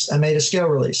made a scale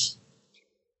release.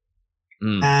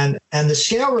 And the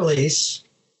scale release,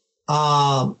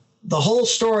 the whole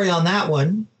story on that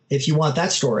one, if you want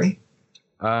that story.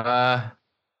 That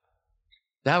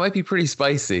might be pretty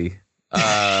spicy.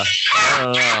 I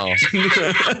don't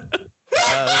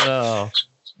know.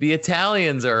 The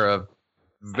Italians are a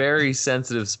very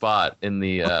sensitive spot in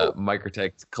the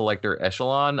Microtech collector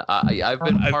echelon. I've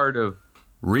been part of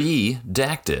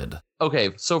Redacted.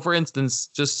 Okay, so for instance,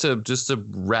 just to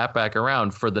wrap back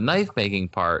around for the knife making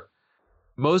part,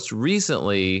 most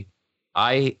recently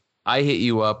I hit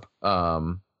you up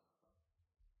for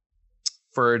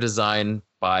a design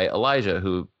by Elijah,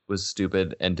 who was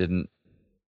stupid and didn't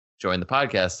join the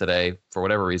podcast today for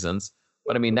whatever reasons.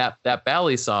 But I mean, that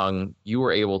Bally song you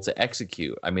were able to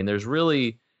execute. I mean, there's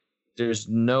really there's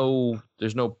no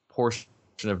portion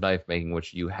of knife making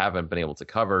which you haven't been able to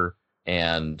cover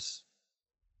and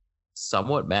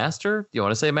somewhat master. Do you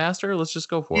want to say master? Let's just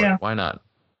go for it. Why not?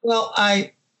 Well,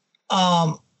 I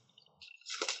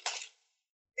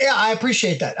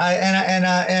appreciate that.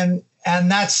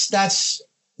 And that's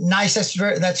nice.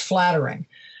 That's flattering.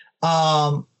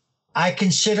 I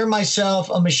consider myself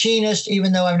a machinist,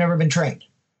 even though I've never been trained.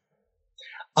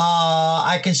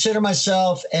 I consider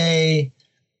myself a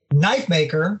knife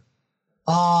maker,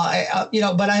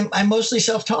 but I'm mostly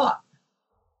self-taught.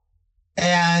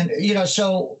 And,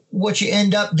 so what you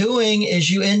end up doing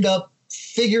is you end up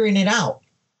figuring it out.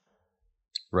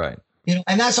 Right.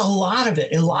 And that's a lot of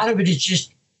it. A lot of it is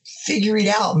just figure it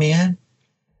out, man.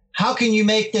 How can you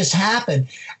make this happen?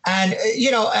 And,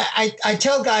 I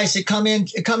tell guys that come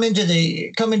into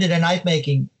the knife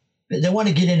making, they want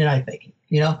to get into knife making,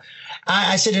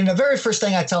 I said, and the very first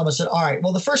thing I tell them, I said, all right,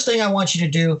 well, the first thing I want you to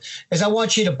do is I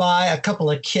want you to buy a couple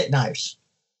of kit knives.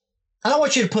 I don't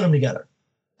want you to put them together.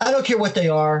 I don't care what they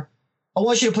are. I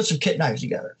want you to put some kit knives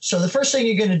together. So the first thing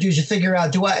you're going to do is you figure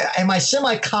out, am I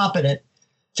semi-competent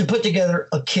to put together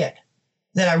a kit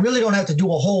that I really don't have to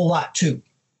do a whole lot to?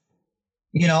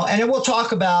 And then we'll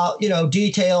talk about,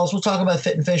 details. We'll talk about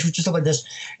fit and finish, which is stuff like this.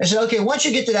 I said, okay, once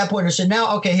you get to that point, I said,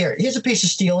 now, okay, here's a piece of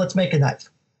steel. Let's make a knife.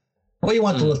 What do you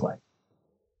want it to look like?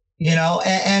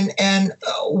 And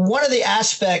one of the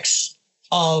aspects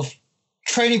of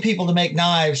training people to make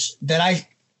knives that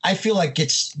I feel like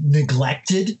gets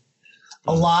neglected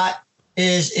a lot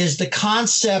is the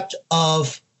concept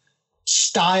of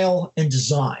style and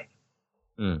design.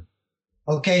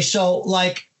 Okay, so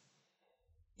like,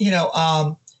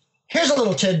 here's a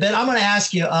little tidbit. I'm going to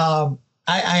ask you. I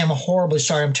am horribly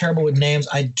sorry. I'm terrible with names.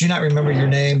 I do not remember your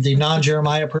name. The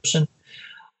non-Jeremiah person.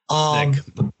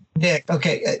 Nick.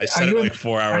 Okay. I said it like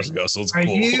 4 hours ago, so it's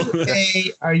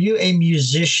cool. Are you a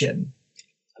musician?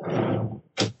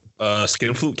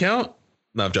 Skin flute count?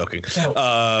 No, I'm joking. No,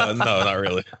 not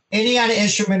really. Any kind of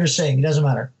instrument or sing, it doesn't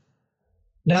matter.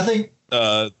 Nothing?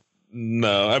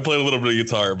 No, I played a little bit of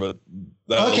guitar, but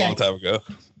that was a long time ago.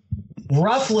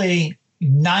 Roughly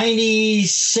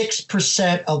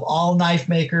 96% of all knife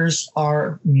makers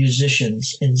are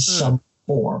musicians in some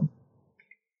form.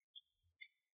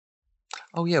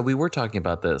 Oh yeah, we were talking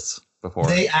about this before.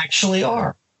 They actually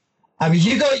are. I mean,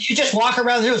 you just walk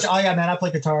around and say, oh yeah, man, I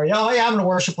play guitar. Yeah, oh yeah, I'm a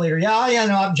worship leader. Yeah, oh yeah,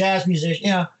 no, I'm a jazz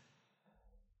musician.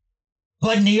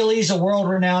 Bud Neely's a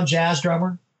world-renowned jazz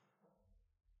drummer.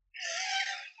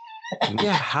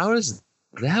 Yeah, how does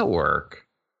that work?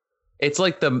 It's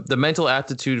like the mental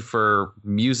aptitude for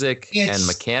music and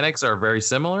mechanics are very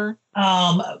similar.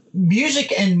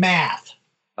 Music and math.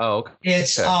 Oh, okay.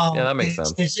 It's yeah, that makes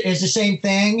sense. It's the same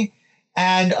thing.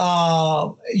 And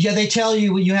they tell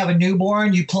you when you have a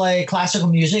newborn, you play classical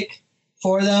music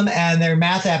for them, and their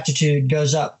math aptitude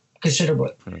goes up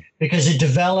considerably because it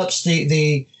develops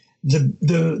the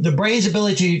brain's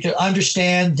ability to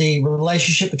understand the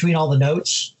relationship between all the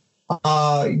notes.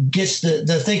 Gets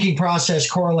the thinking process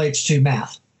correlates to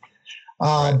math,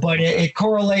 but it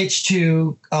correlates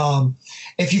to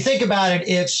if you think about it,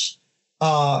 it's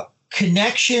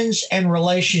connections and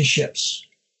relationships.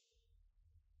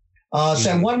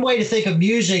 So one way to think of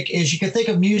music is you can think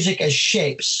of music as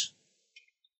shapes.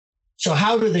 So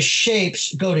how do the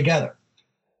shapes go together?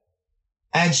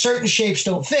 And certain shapes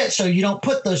don't fit, so you don't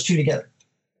put those two together.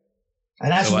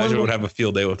 And that's Elijah would have a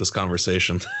field day with this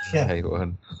conversation. Yeah, he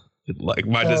would. Like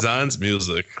my design's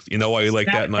music. You know why you like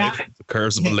that knife? The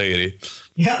curves of a lady.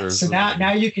 Yeah. So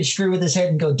now you can screw with his head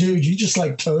and go, dude, you just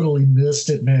like totally missed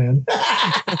it, man.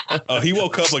 Oh, he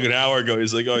woke up like an hour ago.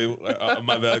 He's like, oh,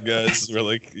 my bad, guys. We're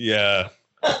like, yeah.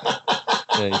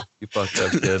 Yeah, you fucked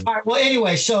up, kid. All right. Well,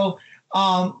 anyway, so,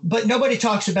 but nobody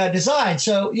talks about design.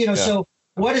 So, so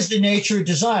what is the nature of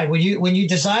design? When you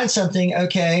design something,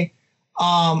 okay,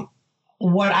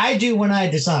 what I do when I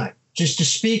design, just to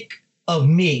speak of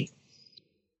me,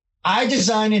 I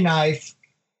design a knife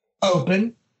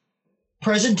open,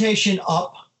 presentation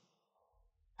up,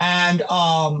 and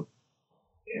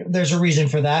there's a reason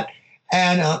for that.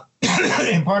 And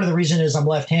and part of the reason is I'm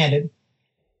left-handed.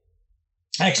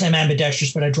 Actually, I'm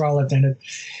ambidextrous, but I draw left-handed.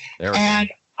 And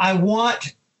I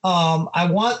want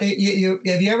you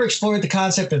have you ever explored the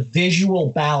concept of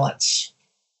visual balance?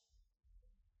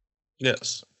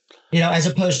 Yes. As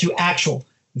opposed to actual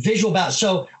visual balance.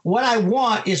 So what I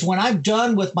want is when I'm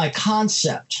done with my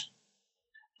concept,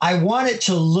 I want it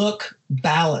to look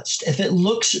balanced. If it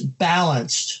looks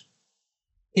balanced,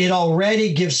 it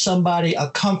already gives somebody a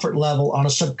comfort level on a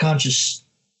subconscious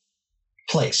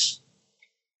place.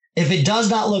 If it does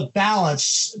not look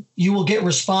balanced, you will get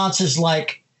responses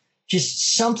like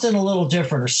just something a little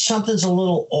different, or something's a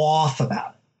little off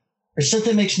about it, or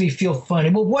something makes me feel funny.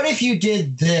 Well, what if you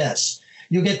did this?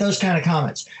 You'll get those kind of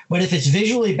comments. But if it's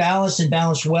visually balanced and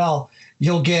balanced well,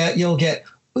 you'll get,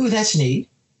 ooh, that's neat.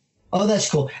 Oh, that's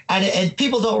cool. And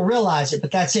people don't realize it,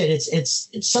 but that's it. It's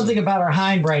something about our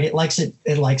hindbrain. It likes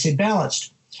it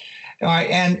balanced. All right.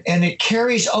 And it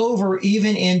carries over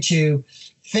even into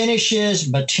finishes,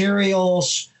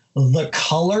 materials, the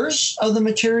colors of the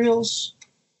materials,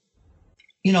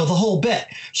 the whole bit.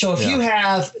 So if you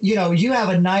have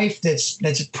a knife that's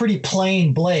a pretty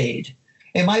plain blade,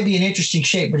 it might be an interesting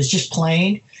shape, but it's just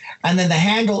plain. And then the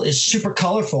handle is super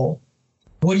colorful.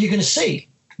 What are you going to see?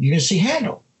 You're going to see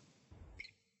handle.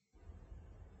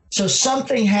 So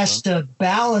something has to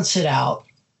balance it out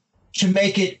to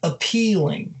make it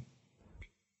appealing.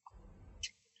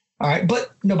 All right.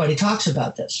 But nobody talks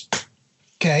about this.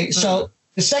 Okay. So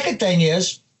the second thing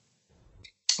is,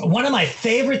 one of my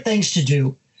favorite things to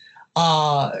do,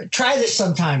 try this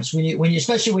sometimes when you,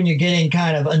 especially when you're getting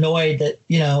kind of annoyed that,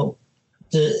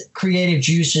 the creative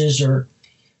juices are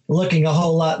looking a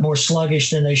whole lot more sluggish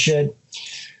than they should.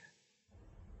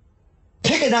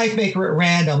 Pick a knife maker at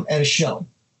random at a show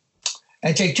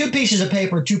and take 2 pieces of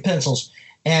paper, 2 pencils,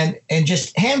 and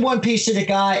just hand one piece to the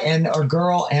guy or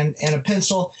girl and a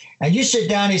pencil. And you sit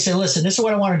down and you say, listen, this is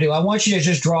what I want to do. I want you to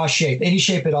just draw a shape, any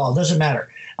shape at all. It doesn't matter.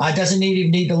 It doesn't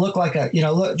even need to look like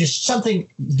just something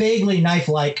vaguely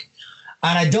knife-like.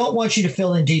 And I don't want you to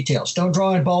fill in details. Don't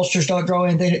draw in bolsters. Don't draw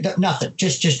in nothing.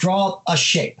 Just draw a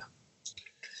shape.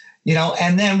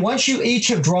 And then once you each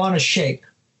have drawn a shape,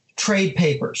 trade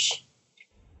papers.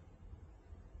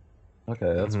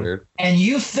 Okay, that's weird. And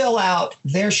you fill out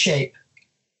their shape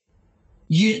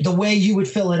the way you would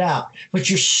fill it out. But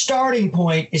your starting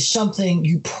point is something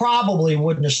you probably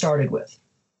wouldn't have started with.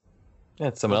 Yeah,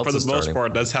 someone else. For the most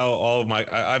part, that's how all of my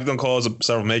I've done calls with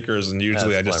several makers, and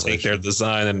usually I just take their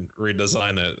design and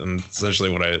redesign it, and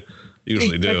essentially what I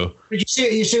usually do. But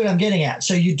you see what I'm getting at.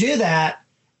 So you do that,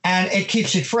 and it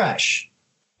keeps it fresh.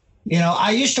 I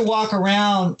used to walk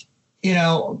around,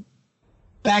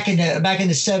 back in the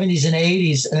 70s and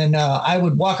 80s, and I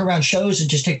would walk around shows and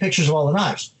just take pictures of all the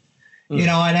knives. And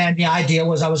then the idea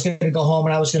was I was going to go home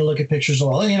and I was going to look at pictures of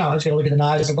all, I was going to look at the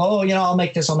knives and go, I'll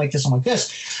make this.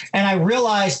 And I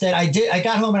realized that I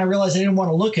got home and I realized I didn't want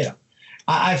to look at them.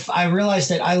 I realized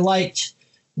that I liked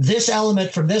this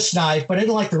element from this knife, but I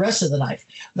didn't like the rest of the knife.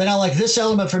 Then I like this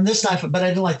element from this knife, but I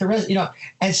didn't like the rest,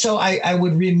 And so I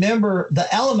would remember the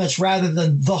elements rather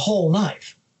than the whole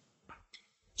knife.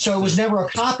 So it was never a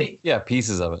copy. Yeah,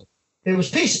 pieces of it. It was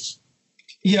pieces.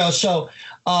 So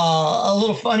a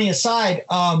little funny aside,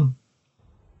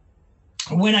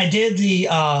 when I did the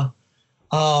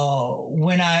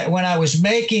when I was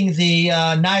making the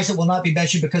knives that will not be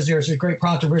mentioned because there's a great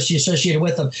controversy associated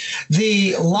with them,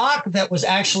 the lock that was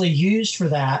actually used for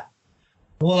that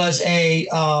was a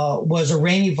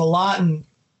Rainy Volatin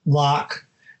lock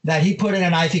that he put in a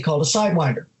knife he called a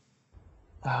Sidewinder.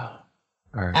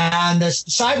 All right. And the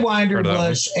Sidewinder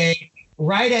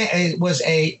was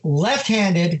a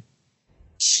left-handed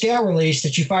scale release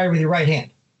that you fire with your right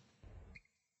hand.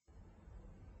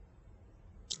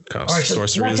 All right, so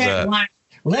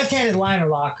left-handed liner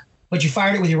lock, but you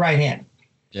fired it with your right hand.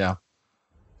 Yeah, it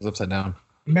was upside down.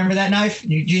 Remember that knife?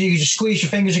 You just squeeze your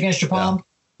fingers against your palm.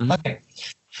 Yeah. Mm-hmm. Okay.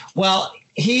 Well,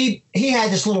 he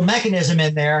had this little mechanism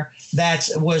in there that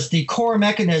was the core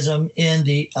mechanism in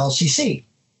the LCC.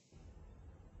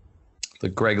 The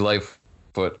Greg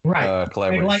Lightfoot collaboration.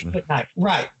 Greg Lightfoot knife.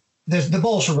 Right. The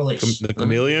bolster release. The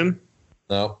Chameleon?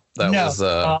 No, that was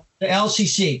the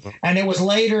LCC. And it was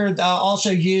later also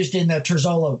used in the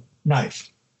Terzolo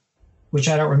knife, which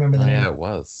I don't remember the name. Yeah, it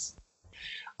was.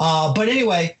 But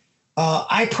anyway,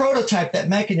 I prototyped that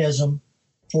mechanism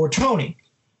for Tony.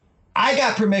 I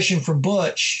got permission from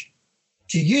Butch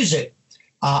to use it.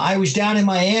 I was down in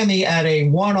Miami at a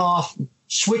one-off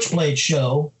Switchblade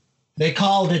show. They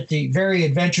called it the very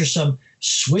adventuresome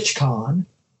SwitchCon.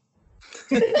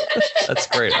 That's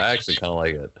great. I actually kind of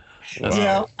like it.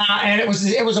 Wow. And it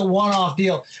was a one-off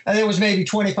deal. And there was maybe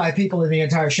 25 people in the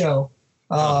entire show,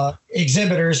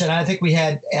 exhibitors, and I think we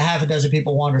had half a dozen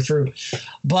people wander through.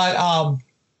 But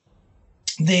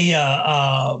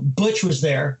Butch was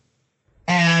there,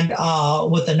 and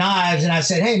with the knives, and I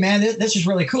said, "Hey, man, this is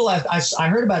really cool. I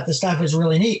heard about this stuff. It's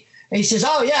really neat." And he says,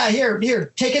 "Oh yeah,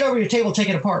 here, take it over your table, take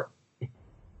it apart."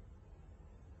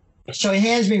 So he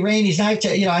hands me Rainy's knife.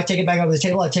 I take it back over the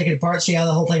table. I take it apart, see how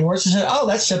the whole thing works. I said, "Oh,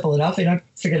 that's simple enough."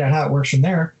 Figured out how it works from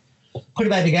there. Put it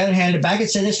back together, handed it back, and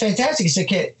said, "It's fantastic." He said,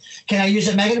 "Can I use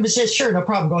it, Megan?" He said, "Sure, no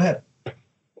problem. Go ahead."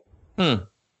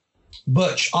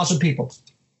 Butch, awesome people.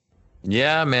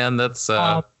 Yeah, man, that's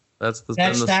been the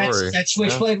story. That's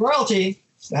Switchblade royalty.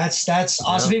 That's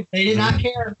awesome. Yeah. They did not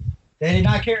care. They did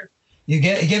not care. You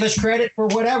give us credit for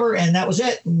whatever, and that was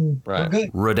it. We're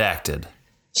good. Redacted.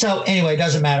 So anyway, it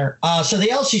doesn't matter. So the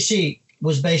LCC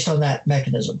was based on that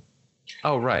mechanism.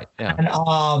 Oh, right. Yeah.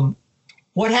 And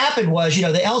what happened was, the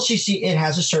LCC, it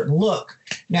has a certain look.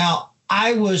 Now,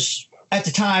 I was at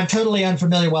the time totally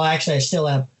unfamiliar. Well, actually, I still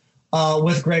am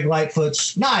with Greg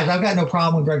Lightfoot's knives. I've got no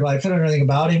problem with Greg Lightfoot. I don't know anything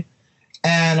about him,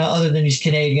 and other than he's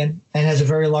Canadian and has a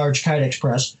very large Kydex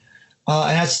press,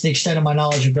 and that's the extent of my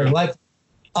knowledge of Greg Lightfoot.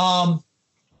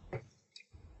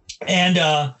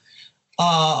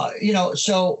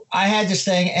 So I had this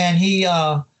thing, and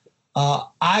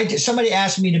somebody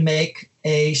asked me to make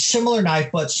a similar knife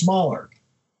but smaller.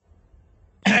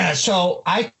 So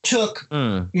I took,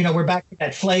 we're back to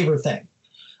that flavor thing.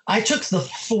 I took the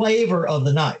flavor of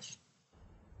the knife.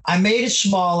 I made it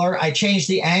smaller. I changed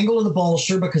the angle of the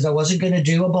bolster because I wasn't going to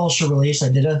do a bolster release. I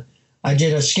did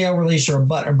a scale release or a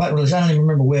button release. I don't even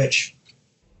remember which.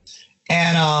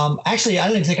 And actually, I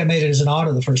didn't think I made it as an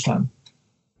auto the first time.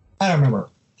 I don't remember.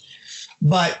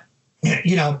 But,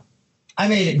 I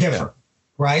made it different,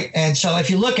 right? And so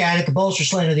if you look at it, the bolster's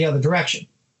slanted the other direction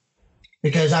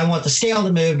because I want the scale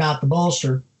to move, not the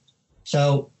bolster.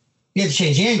 So you have to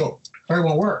change the angle or it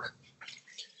won't work.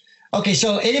 Okay,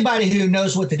 so anybody who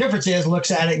knows what the difference is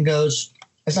looks at it and goes,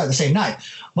 it's not the same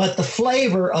knife. But the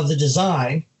flavor of the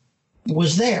design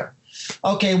was there.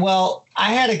 Okay, well,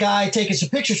 I had a guy taking some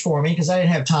pictures for me because I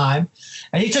didn't have time.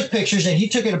 And he took pictures and he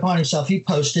took it upon himself. He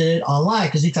posted it online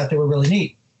because he thought they were really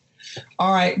neat.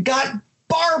 All right, got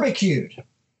barbecued.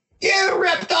 You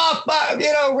ripped off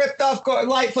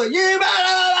Lightfoot.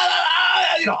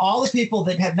 All the people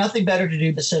that have nothing better to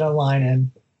do but sit online and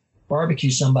barbecue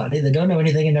somebody that don't know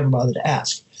anything and never bothered to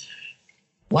ask.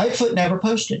 Lightfoot never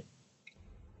posted.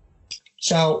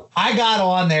 So I got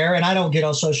on there, and I don't get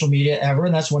on social media ever,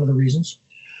 and that's one of the reasons.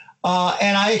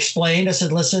 And I explained, I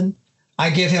said, listen,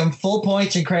 I give him full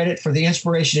points and credit for the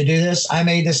inspiration to do this. I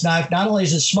made this knife. Not only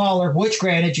is it smaller, which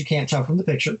granted you can't tell from the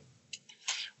picture,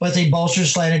 but the bolster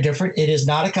is slanted different. It is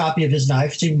not a copy of his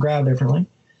knife. It's even ground differently.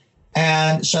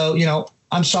 And so,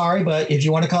 I'm sorry, but if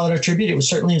you want to call it a tribute, it was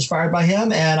certainly inspired by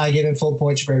him, and I give him full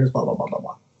points and credit, blah, blah, blah, blah,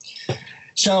 blah.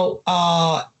 So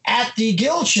at the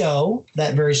Guild show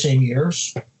that very same year,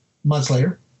 months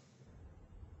later,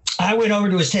 I went over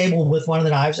to his table with one of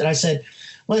the knives, and I said,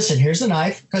 listen, here's the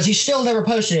knife, because he still never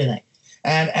posted anything.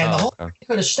 And the whole thing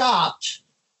could have stopped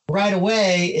right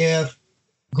away if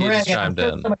Greg,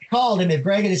 somebody called him, if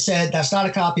Greg had said, that's not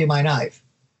a copy of my knife.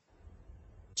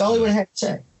 That's all he would have had to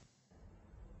say.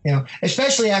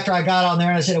 Especially after I got on there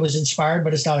and I said it was inspired,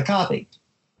 but it's not a copy.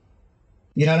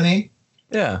 You know what I mean?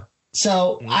 Yeah.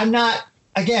 So I'm not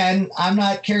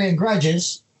carrying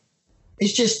grudges.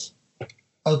 It's just,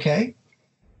 okay,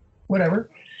 whatever.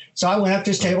 So I went up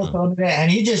to his table, phone today,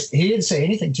 and he didn't say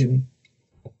anything to me.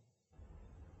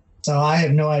 So I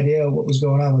have no idea what was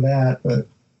going on with that, but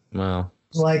wow.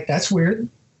 It's like, that's weird.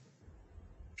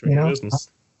 Business.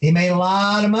 He made a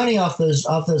lot of money off those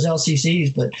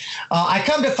LCCs, but I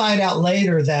come to find out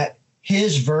later that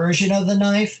his version of the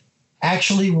knife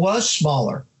actually was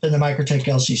smaller than the Microtech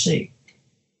LCC.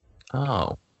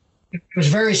 Oh. It was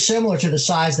very similar to the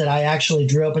size that I actually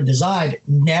drew up and designed,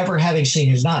 never having seen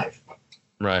his knife.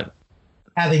 Right.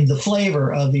 Having the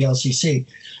flavor of the LCC.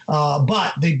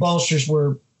 But the bolsters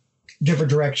were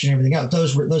different direction and everything else.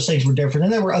 Those things were different,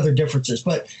 and there were other differences,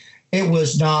 but it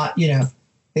was not,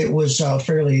 it was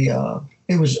fairly,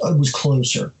 it was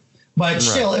closer. But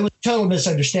still, it was a total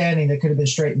misunderstanding that could have been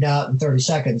straightened out in 30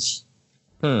 seconds.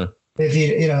 If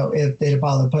if they'd have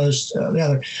bothered to post the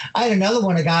other. I had another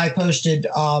one, a guy posted,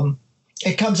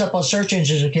 it comes up on search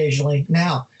engines occasionally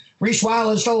now. Reese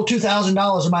Weiland stole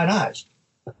 $2,000 of my knives.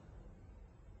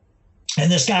 And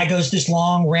this guy goes this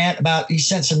long rant about he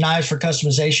sent some knives for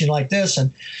customization like this,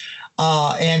 and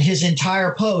his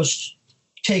entire post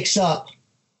takes up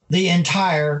the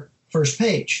entire first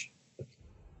page.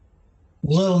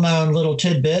 Little known little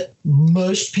tidbit: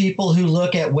 most people who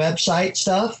look at website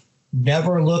stuff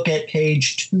never look at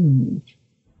page 2.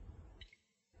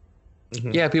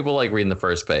 Mm-hmm. Yeah, people like reading the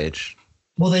first page.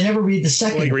 Well, they never read the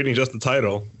second. Like reading just the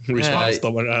title. Response to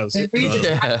someone else.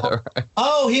 Right.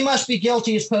 Oh, he must be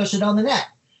guilty. It's posted on the net.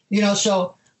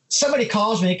 So somebody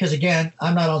calls me because, again,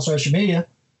 I'm not on social media.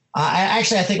 I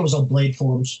think it was on Blade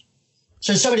forums.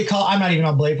 So somebody called. I'm not even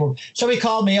on Blade forum. Somebody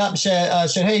called me up and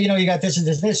said, hey, you got this and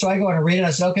this and this. So I go in and read it.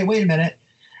 I said, okay, wait a minute.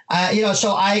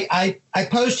 So I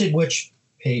posted which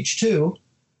page 2.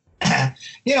 And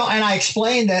I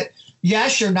explained that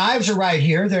yes, your knives are right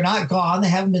here. They're not gone. They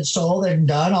haven't been sold. They're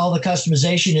done. All the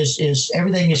customization is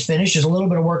everything is finished. There's a little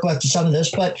bit of work left to some of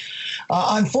this, but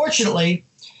unfortunately,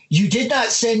 you did not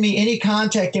send me any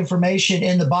contact information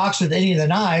in the box with any of the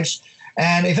knives.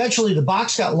 And eventually the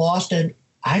box got lost and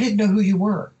I didn't know who you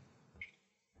were.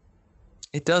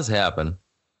 It does happen.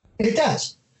 It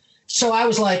does. So I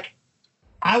was like,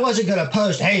 I wasn't going to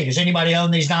post, hey, does anybody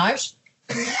own these knives?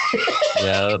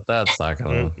 Yeah, that's not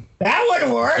going to. That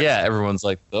wouldn't work. Yeah, everyone's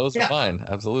like, those are fine.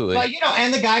 Absolutely. But,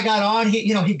 and the guy got on,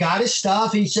 he got his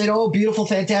stuff. He said, oh, beautiful,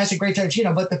 fantastic, great touch,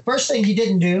 but the first thing he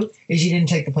didn't do is he didn't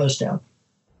take the post down.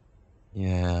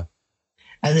 Yeah.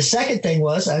 And the second thing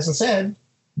was, as I said,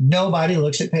 nobody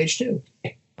looks at page 2.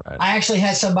 Right. I actually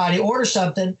had somebody order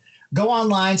something, go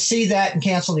online, see that, and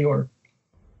cancel the order.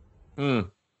 And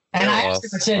I asked him,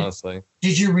 I said, honestly,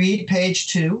 did you read page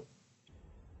 2?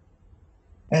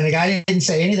 And the guy didn't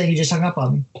say anything. He just hung up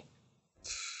on me.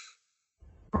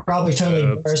 Probably totally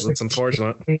embarrassed. It's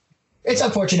unfortunate. It's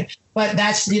unfortunate. But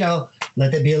that's, let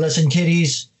there be a lesson,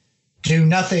 kiddies. Do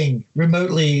nothing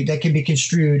remotely that can be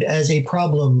construed as a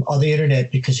problem on the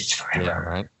internet because it's forever. Yeah,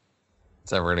 right.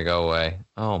 It's never going to go away.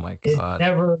 Oh, my God. It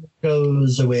never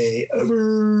goes away.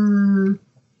 Ever.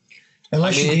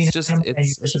 Unless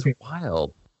it's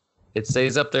wild. It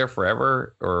stays up there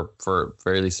forever or for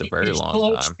at least a very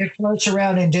long time. It floats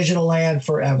around in digital land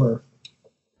forever.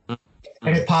 Mm-hmm.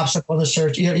 And it pops up on the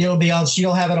search.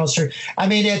 You'll have it on search. I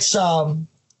mean, it's, I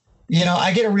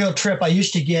get a real trip. I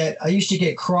used to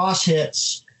get cross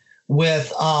hits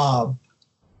with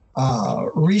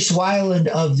Reese Weiland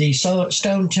of the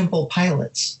Stone Temple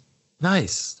Pilots.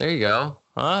 Nice. There you go.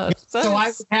 So I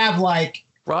would have like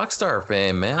rockstar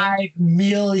fame, man. 5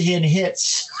 million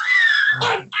hits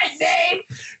on my name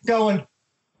going,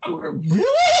 really?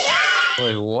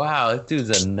 Like, wow, that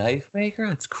dude's a knife maker?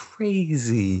 That's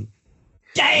crazy.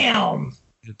 Damn.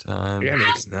 Good time. Yeah,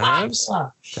 makes knives.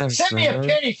 Send me a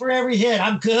penny for every hit.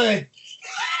 I'm good.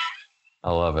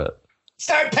 I love it.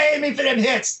 Start paying me for them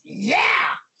hits.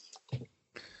 Yeah.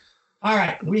 All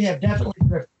right. We have definitely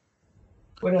drifted.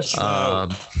 What else?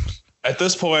 At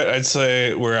this point, I'd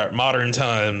say we're at modern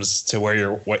times to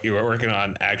where what you are working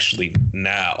on actually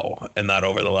now and not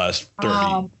over the last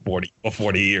 30,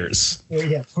 40 years.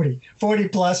 Yeah, 40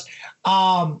 plus.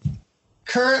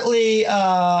 Currently,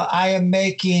 I am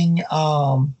making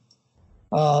the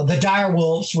Dire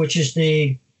Wolves, which is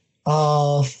the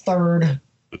third,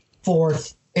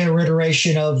 fourth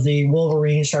iteration of the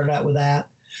Wolverine. Started out with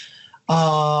that.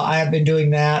 I have been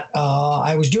doing that.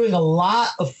 I was doing a lot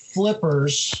of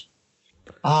flippers,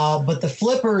 but the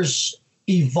flippers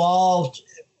evolved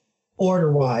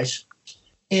order-wise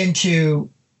into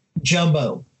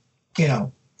jumbo,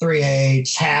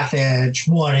 3/8, half inch,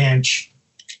 1 inch,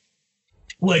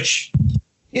 which,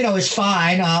 is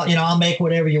fine. I'll make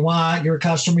whatever you want. You're a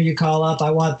customer, you call up, I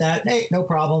want that. Hey, no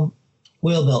problem.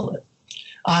 We'll build it.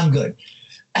 I'm good.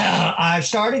 I've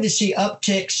started to see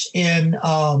upticks in,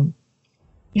 for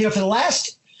the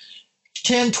last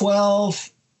 10,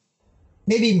 12,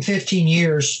 maybe even 15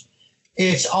 years,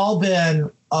 it's all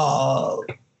been,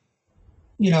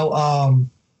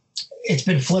 it's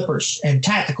been flippers and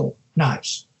tactical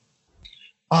knives.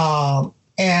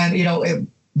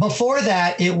 Before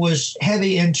that, it was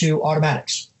heavy into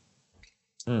automatics.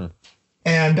 And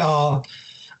I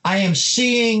am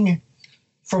seeing,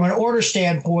 from an order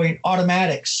standpoint,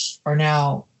 automatics are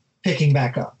now picking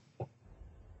back up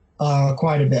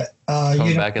quite a bit.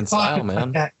 Coming back in style,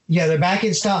 man. Yeah, they're back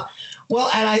in style. Well,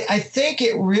 and I think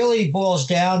it really boils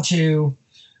down to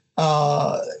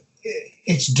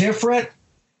it's different.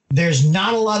 There's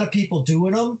not a lot of people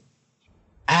doing them.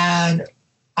 And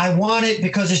I want it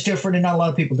because it's different and not a lot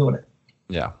of people doing it.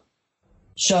 Yeah.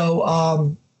 So,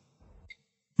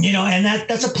 and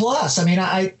that's a plus. I mean,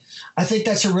 I think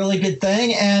that's a really good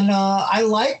thing. And I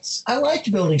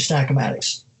liked building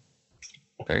Stack-O-Matics.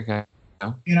 Very good.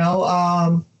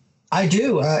 I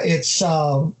do. It's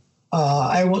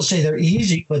I won't say they're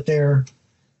easy, but they're,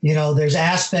 there's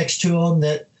aspects to them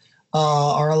that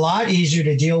are a lot easier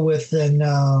to deal with than,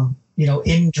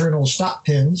 internal stop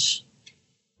pins.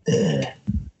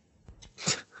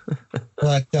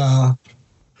 But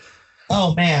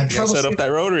oh man, set up that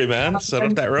rotary, man. Set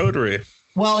up that rotary.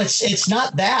 Well, it's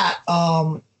not that.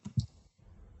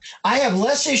 I have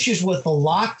less issues with the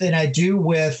lock than I do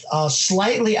with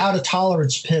slightly out of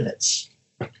tolerance pivots.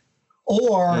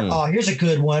 Or here's a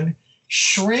good one: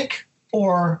 shrink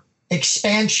or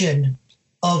expansion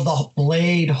of the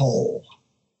blade hole.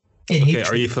 Okay,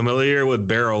 are you familiar with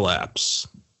barrel laps?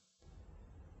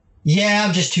 Yeah,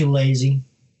 I'm just too lazy.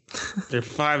 They're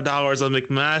 $5 on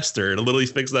McMaster. It'll literally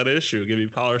fix that issue. Give you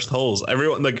polished holes.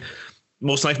 Everyone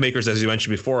most knife makers, as you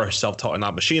mentioned before, are self-taught and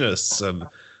not machinists. And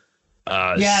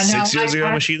 6 years ago,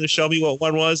 a machinist showed me what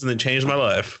one was, and then changed my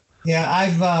life. Yeah,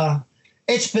 I've.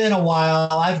 It's been a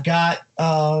while. I've got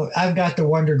the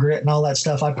Wonder Grit and all that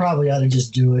stuff. I probably ought to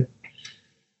just do it.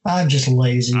 I'm just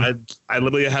lazy. I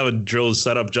literally have a drill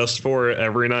set up just for it.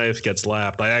 Every knife gets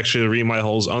lapped. I actually ream my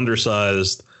holes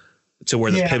undersized to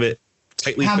where the pivot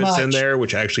tightly fits in there,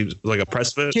 which actually is like a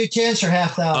press fit. 2/10 or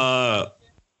half thou?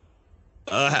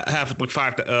 Half, like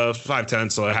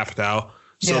 5/10, so a half thou.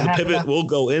 So the pivot will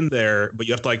go in there, but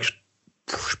you have to like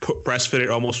press fit it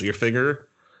almost with your finger.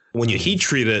 When you heat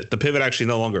treat it, the pivot actually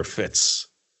no longer fits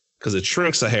because it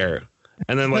shrinks a hair.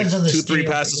 And then like 2-3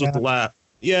 passes with the lap.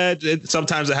 Yeah,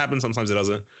 sometimes it happens, sometimes it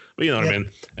doesn't. But you know what I mean.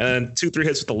 And then 2-3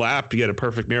 hits with the lap, you get a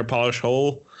perfect mirror polish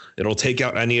hole. It'll take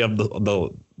out any of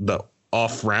the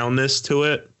off roundness to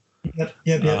it. Yep.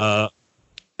 And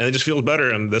it just feels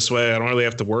better. And this way, I don't really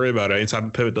have to worry about it. Anytime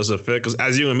the pivot doesn't fit, because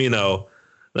as you and me know,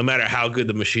 no matter how good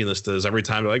the machinist is, every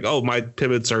time they're like, "Oh, my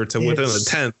pivots are to within a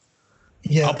tenth."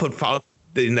 Yeah, I'll put.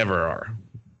 They never are.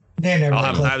 I'll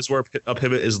have knives where a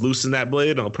pivot is loose in that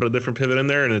blade, and I'll put a different pivot in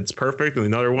there, and it's perfect, and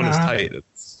another one is tight.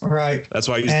 Right. That's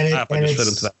why I use the lap. I just fit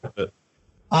into that pivot.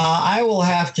 I will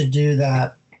have to do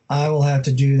that.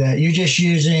 You're just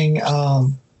using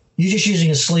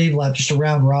a sleeve lap, just a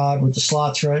round rod with the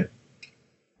slots, right?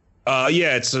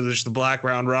 Yeah. So there's the black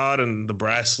round rod and the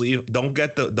brass sleeve. Don't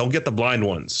get the blind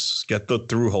ones. Get the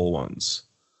through hole ones.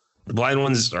 The blind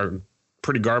ones are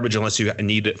pretty garbage unless you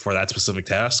need it for that specific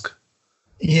task.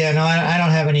 Yeah, no, I don't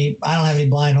have any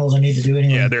blind holes I need to do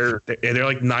anyway. Yeah, they're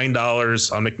like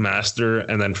 $9 on McMaster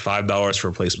and then $5 for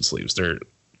replacement sleeves. They're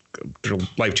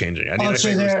life changing.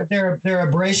 So they're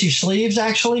abrasive sleeves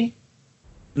actually?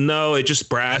 No, it's just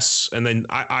brass, and then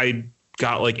I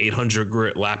got like 800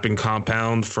 grit lapping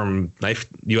compound from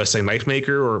USA Knife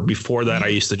Maker, or before that I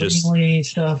used to just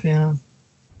stuff,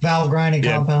 valve grinding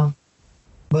compound,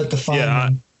 but the fine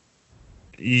one.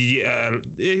 Yeah,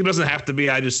 it doesn't have to be.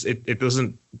 It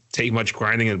doesn't take much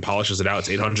grinding and polishes it out. It's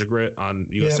 800 grit on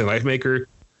USA Knife Maker.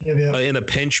 In a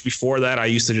pinch before that, I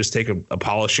used to just take a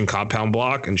polishing compound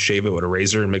block and shave it with a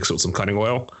razor and mix it with some cutting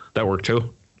oil. That worked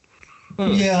too.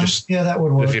 That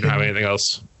would work. If you don't have anything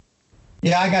else.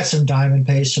 Yeah, I got some diamond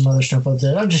paste, some other stuff like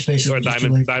that. I'm just basically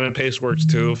diamond paste works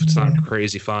too if it's not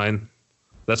crazy fine.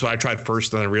 That's why I tried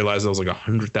first, and I realized it was like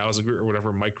 100,000 or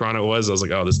whatever micron it was. I was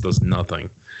like, oh, this does nothing.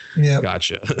 Yeah,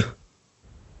 gotcha.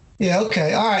 Yeah.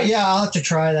 Okay. All right. Yeah, I'll have to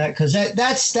try that, because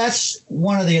that's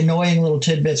one of the annoying little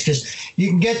tidbits, because you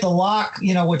can get the lock,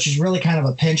 which is really kind of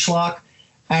a pinch lock,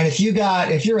 and if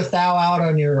you're a thou out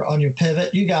on your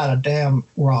pivot, you got a damn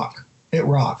rock. It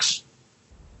rocks,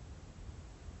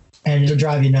 and it'll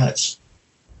drive you nuts.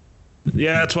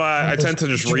 Yeah, that's why I tend to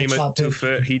just ream it to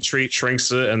fit, heat treat,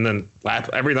 shrinks it, and then lap.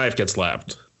 Every knife gets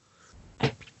lapped.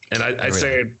 And I'd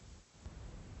say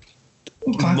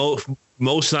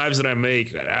most knives that I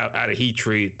make out of heat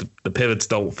treat, the pivots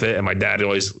don't fit, and my dad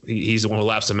he's the one who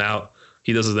laps them out.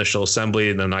 He does the initial assembly,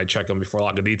 and then I check them before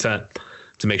lock of detent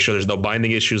to make sure there's no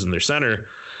binding issues in their center.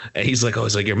 And he's like,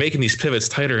 you're making these pivots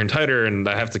tighter and tighter, and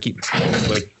I have to keep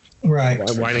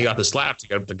winding out this lap to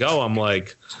get them to go. I'm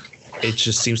like, it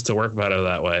just seems to work better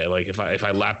that way. Like if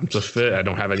I lap them to fit, I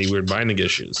don't have any weird binding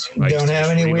issues. Don't have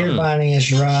any weird binding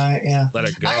issues, right? Yeah. Let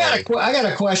it go. I got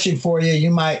a question for you. You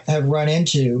might have run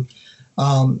into.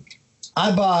 I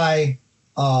buy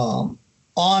on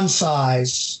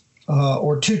size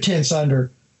or 2/10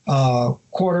 under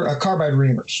carbide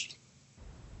reamers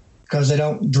because they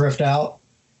don't drift out.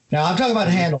 Now I'm talking about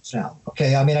handles now.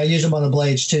 Okay, I mean I use them on the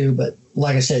blades too, but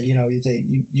like I said,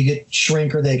 you get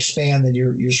shrink or they expand, then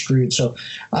you're screwed. So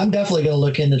I'm definitely going to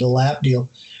look into the lap deal.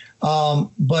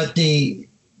 But the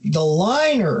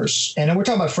liners, and we're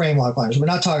talking about frame lock liners. We're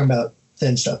not talking about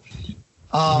thin stuff.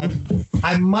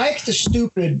 I mic the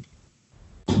stupid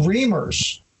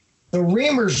reamers. The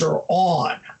reamers are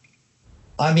on.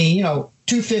 I mean,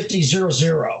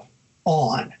 250-00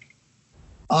 on,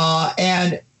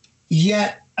 and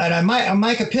yet. And I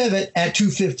mic a pivot at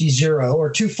 250-0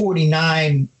 or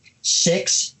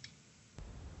 249-6.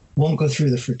 Won't go through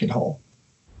the freaking hole.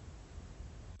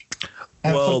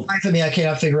 And for the life of me, I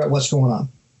cannot figure out what's going on.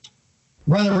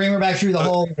 Run the reamer back through the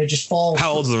hole, and it just falls.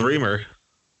 How old's the reamer?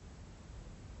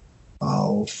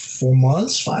 4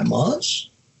 months, 5 months.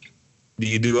 Do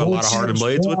you do a lot of hardened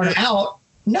blades with it? No,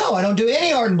 I don't do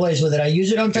any hardened blades with it. I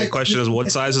use it on. The question is,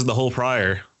 what size is the hole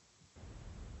prior?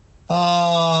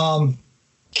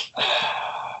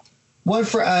 One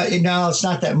for no, it's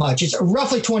not that much. It's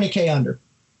roughly 20K under.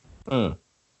 Like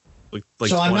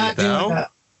so I'm not doing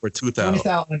that. Or 2,000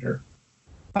 under.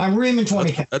 I'm reaming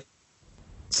 20K.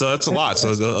 So that's a lot.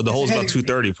 So the hole's about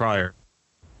 230 prior.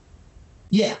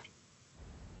 Yeah.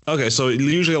 Okay, so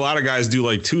usually a lot of guys do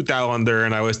like 2 thou under,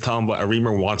 and I always tell them a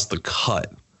reamer wants to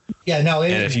cut. Yeah, no,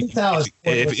 if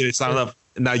it's not enough,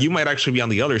 now you might actually be on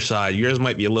the other side. Yours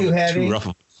might be a little bit too rough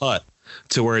of a cut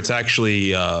to where it's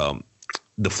actually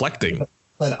deflecting.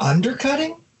 But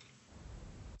undercutting?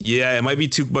 Yeah, it might be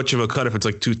too much of a cut if it's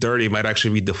like 230. It might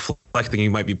actually be deflecting.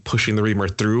 You might be pushing the reamer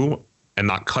through and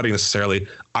not cutting necessarily.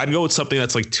 I'd go with something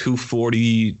that's like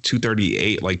 240,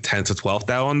 238, like 10 to 12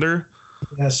 thou under.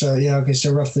 Yeah, so okay,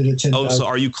 so roughly to 10. Oh, so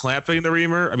are you clamping the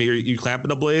reamer? I mean, are you clamping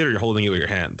the blade, or you're holding it with your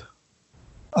hand?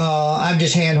 I'm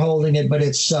just hand holding it, but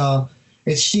it's steel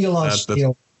on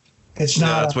steel. It's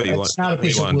not. It's not a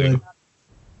piece of wood.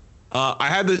 I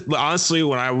had this, honestly,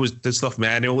 when I did stuff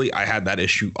manually, I had that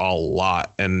issue a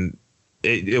lot, and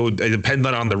it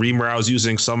depended on the reamer I was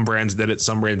using. Some brands did it,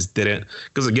 some brands didn't,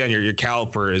 because again, your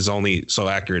caliper is only so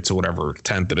accurate to whatever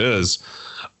tenth it is.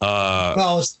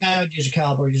 Well, I don't use a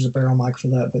caliper, use a barrel mic for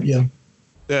that, but yeah.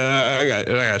 Yeah, I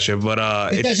got you, but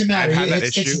it doesn't matter.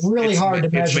 It's really hard to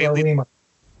measure a reamer.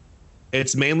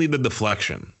 It's mainly the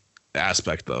deflection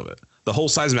aspect of it. The hole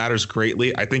size matters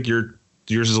greatly. I think yours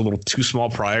is a little too small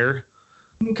prior.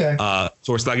 Okay.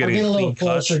 So it's not getting a little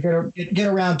closer. Get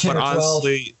around 10 or 12.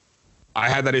 Honestly, I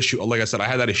had that issue. Like I said, I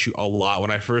had that issue a lot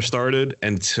when I first started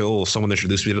until someone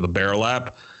introduced me to the barrel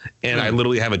lap. And I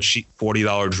literally have a cheap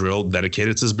 $40 drill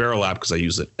dedicated to this barrel lap because I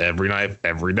use it every knife,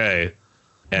 every day.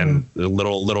 And a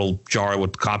little jar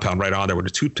with compound right on there with a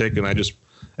toothpick. And I just,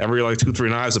 every like 2-3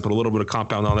 knives, I put a little bit of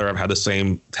compound on there. I've had the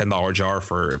same $10 jar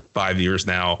for 5 years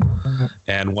now.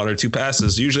 And 1 or 2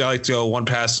 passes. Usually I like to go 1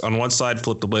 pass on one side,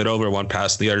 flip the blade over, 1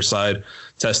 pass the other side,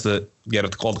 test it, get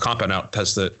it, call the compound out,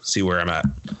 test it, see where I'm at.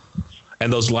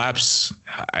 And those laps,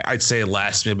 I'd say it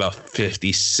lasts me about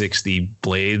 50, 60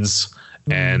 blades.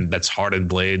 And that's hardened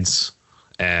blades.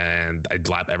 And I'd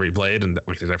lap every blade, and they're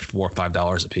 $4 or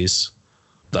 $5 a piece.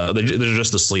 They're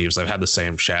just the sleeves. I've had the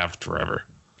same shaft forever.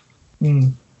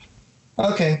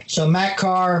 Okay, so Mac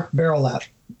Carr barrel lap.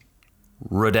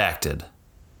 Redacted.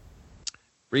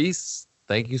 Reese,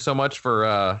 thank you so much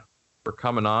for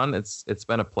coming on. It's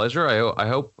been a pleasure. I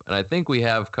hope, and I think we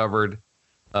have covered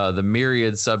the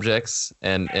myriad subjects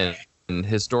and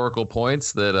historical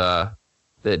points that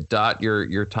dot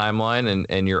your timeline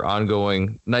and your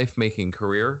ongoing knife making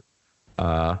career.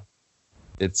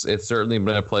 It's certainly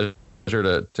been a pleasure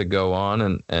to go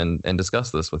on and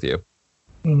discuss this with you.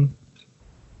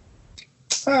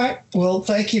 All right. Well,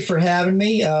 thank you for having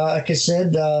me. Like I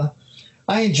said,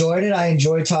 I enjoyed it. I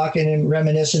enjoyed talking and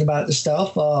reminiscing about the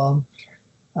stuff.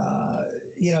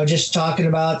 Just talking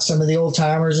about some of the old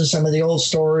timers and some of the old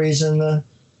stories and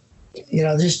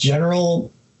just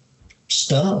general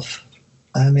stuff.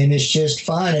 I mean, it's just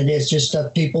fun, and it's just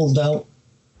stuff people don't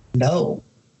know.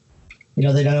 They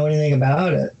don't know anything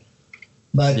about it.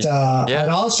 But I'd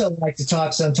also like to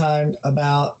talk sometime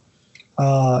about,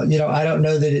 I don't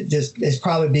know that it just is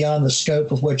probably beyond the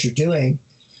scope of what you're doing,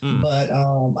 but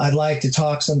I'd like to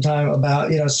talk sometime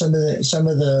about, some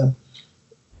of the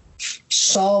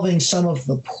solving some of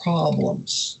the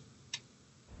problems.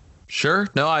 Sure.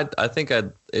 No, I think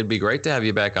it'd be great to have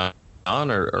you back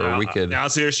on, or we could. Now,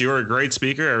 seriously, you were a great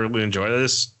speaker. I really enjoyed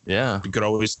this. Yeah. We'd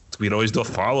always do a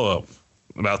follow up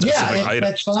about specific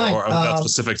items or about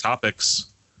specific topics.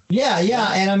 Yeah.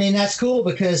 And I mean, that's cool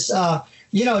because,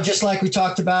 just like we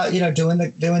talked about, doing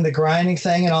the grinding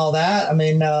thing and all that. I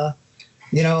mean,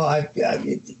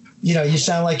 you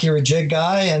sound like you're a jig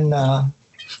guy, and,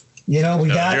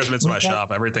 here's my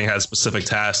shop. Everything has specific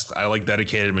tasks. I like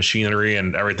dedicated machinery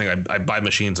and everything. I buy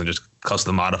machines and just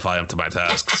custom modify them to my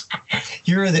tasks.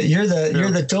 You're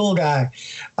the tool guy.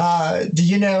 Do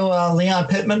you know Leon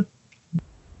Pittman?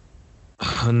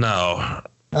 No.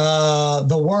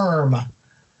 The Worm.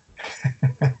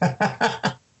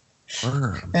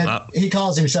 And he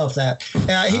calls himself that.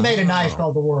 He made a knife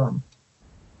called the Worm.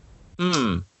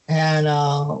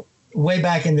 And way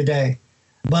back in the day.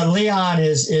 But Leon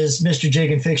is Mr.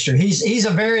 Jig and Fixture. He's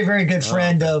a very, very good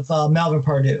friend of Melvin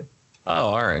Pardue. Oh,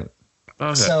 all right.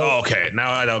 Okay. So,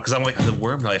 now I know, because I'm like, the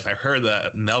Worm knife. I heard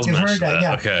that. Melvin mentioned that.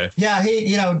 Yeah. Okay. Yeah,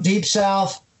 he, Deep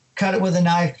South, cut it with a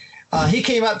knife. He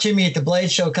came up to me at the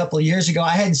Blade Show a couple of years ago. I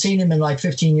hadn't seen him in like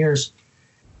 15 years.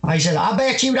 He said, "I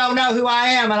bet you don't know who I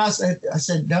am." And I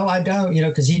said, "No, I don't."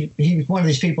 Because he's one of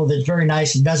these people that's very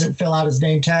nice and doesn't fill out his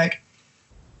name tag.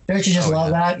 Don't you just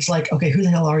love that? It's like, okay, who the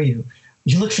hell are you?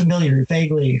 You look familiar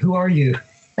vaguely. Who are you?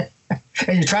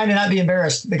 And you're trying to not be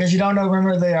embarrassed because you don't know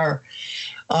where they are.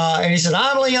 And he said,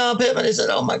 "I'm Leon Pittman." He said,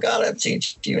 "Oh my God, I haven't seen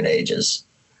you in ages."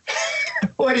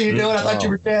 "What are you doing? I thought you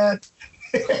were dead."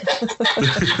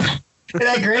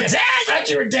 that great? I thought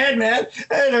you were dead, man.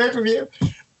 I hadn't heard from you.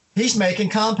 He's making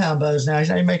compound bows now. He's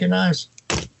not even making knives.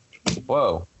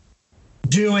 Whoa.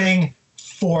 Doing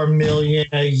 $4 million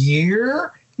a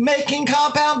year making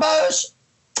compound bows.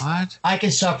 What? I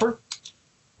could suffer.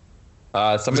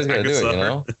 Somebody's gonna do it, you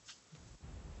know.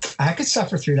 I could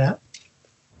suffer through that.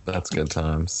 That's good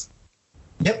times.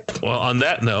 Yep. Well, on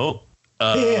that note,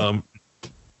 I'm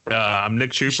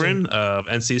Nick Chuprin of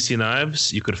NCC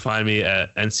Knives. You could find me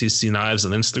at NCC Knives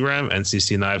on Instagram,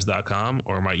 nccknives.com,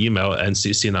 or my email,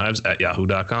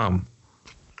 nccknives@yahoo.com.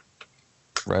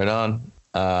 Right on.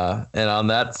 And on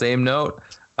that same note,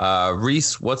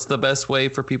 Reese, what's the best way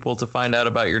for people to find out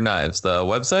about your knives? The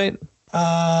website?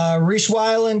 Reese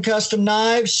Weiland Custom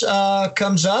Knives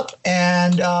comes up,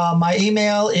 and my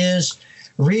email is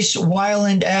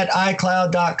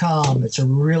reeseweiland@icloud.com. It's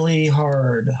really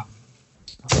hard.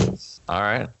 All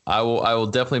right. I will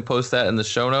definitely post that in the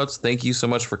show notes. Thank you so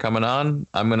much for coming on.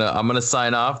 I'm gonna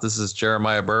sign off. This is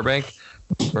Jeremiah Burbank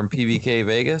from PVK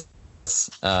Vegas.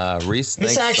 Reese,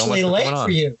 thanks it's actually so much late for,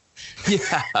 for you.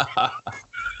 Yeah.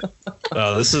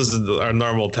 This is our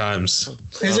normal times.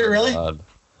 Is it really? God.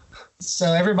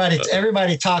 So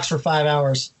everybody talks for 5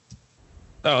 hours.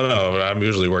 Oh no, I'm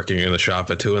usually working in the shop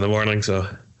at 2 a.m. So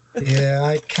Yeah,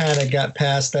 I kind of got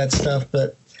past that stuff,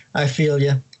 but I feel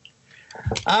you.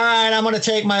 All right, I'm going to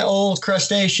take my old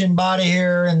crustacean body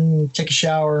here and take a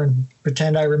shower and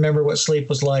pretend I remember what sleep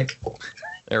was like.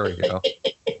 There we go.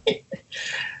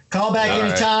 Call back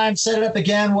anytime, set it up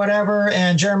again, whatever.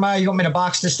 And Jeremiah, you want me to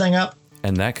box this thing up?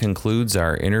 And that concludes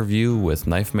our interview with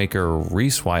knife maker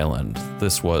Reese Weiland.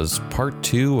 This was part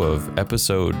 2 of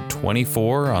episode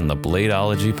 24 on the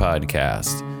Bladeology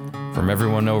podcast. From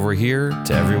everyone over here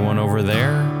to everyone over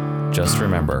there, just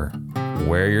remember,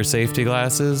 wear your safety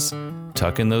glasses,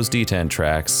 tuck in those detent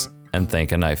tracks, and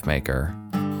thank a knife maker.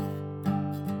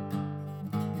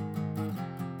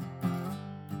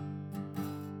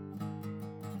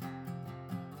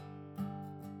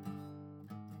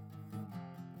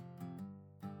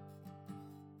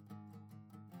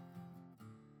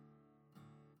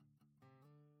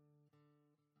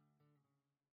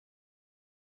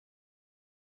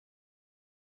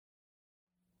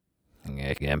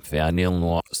 Jeg er ferdig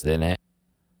nå, Stine.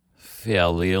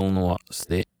 Ferdig nå,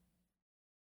 Stine.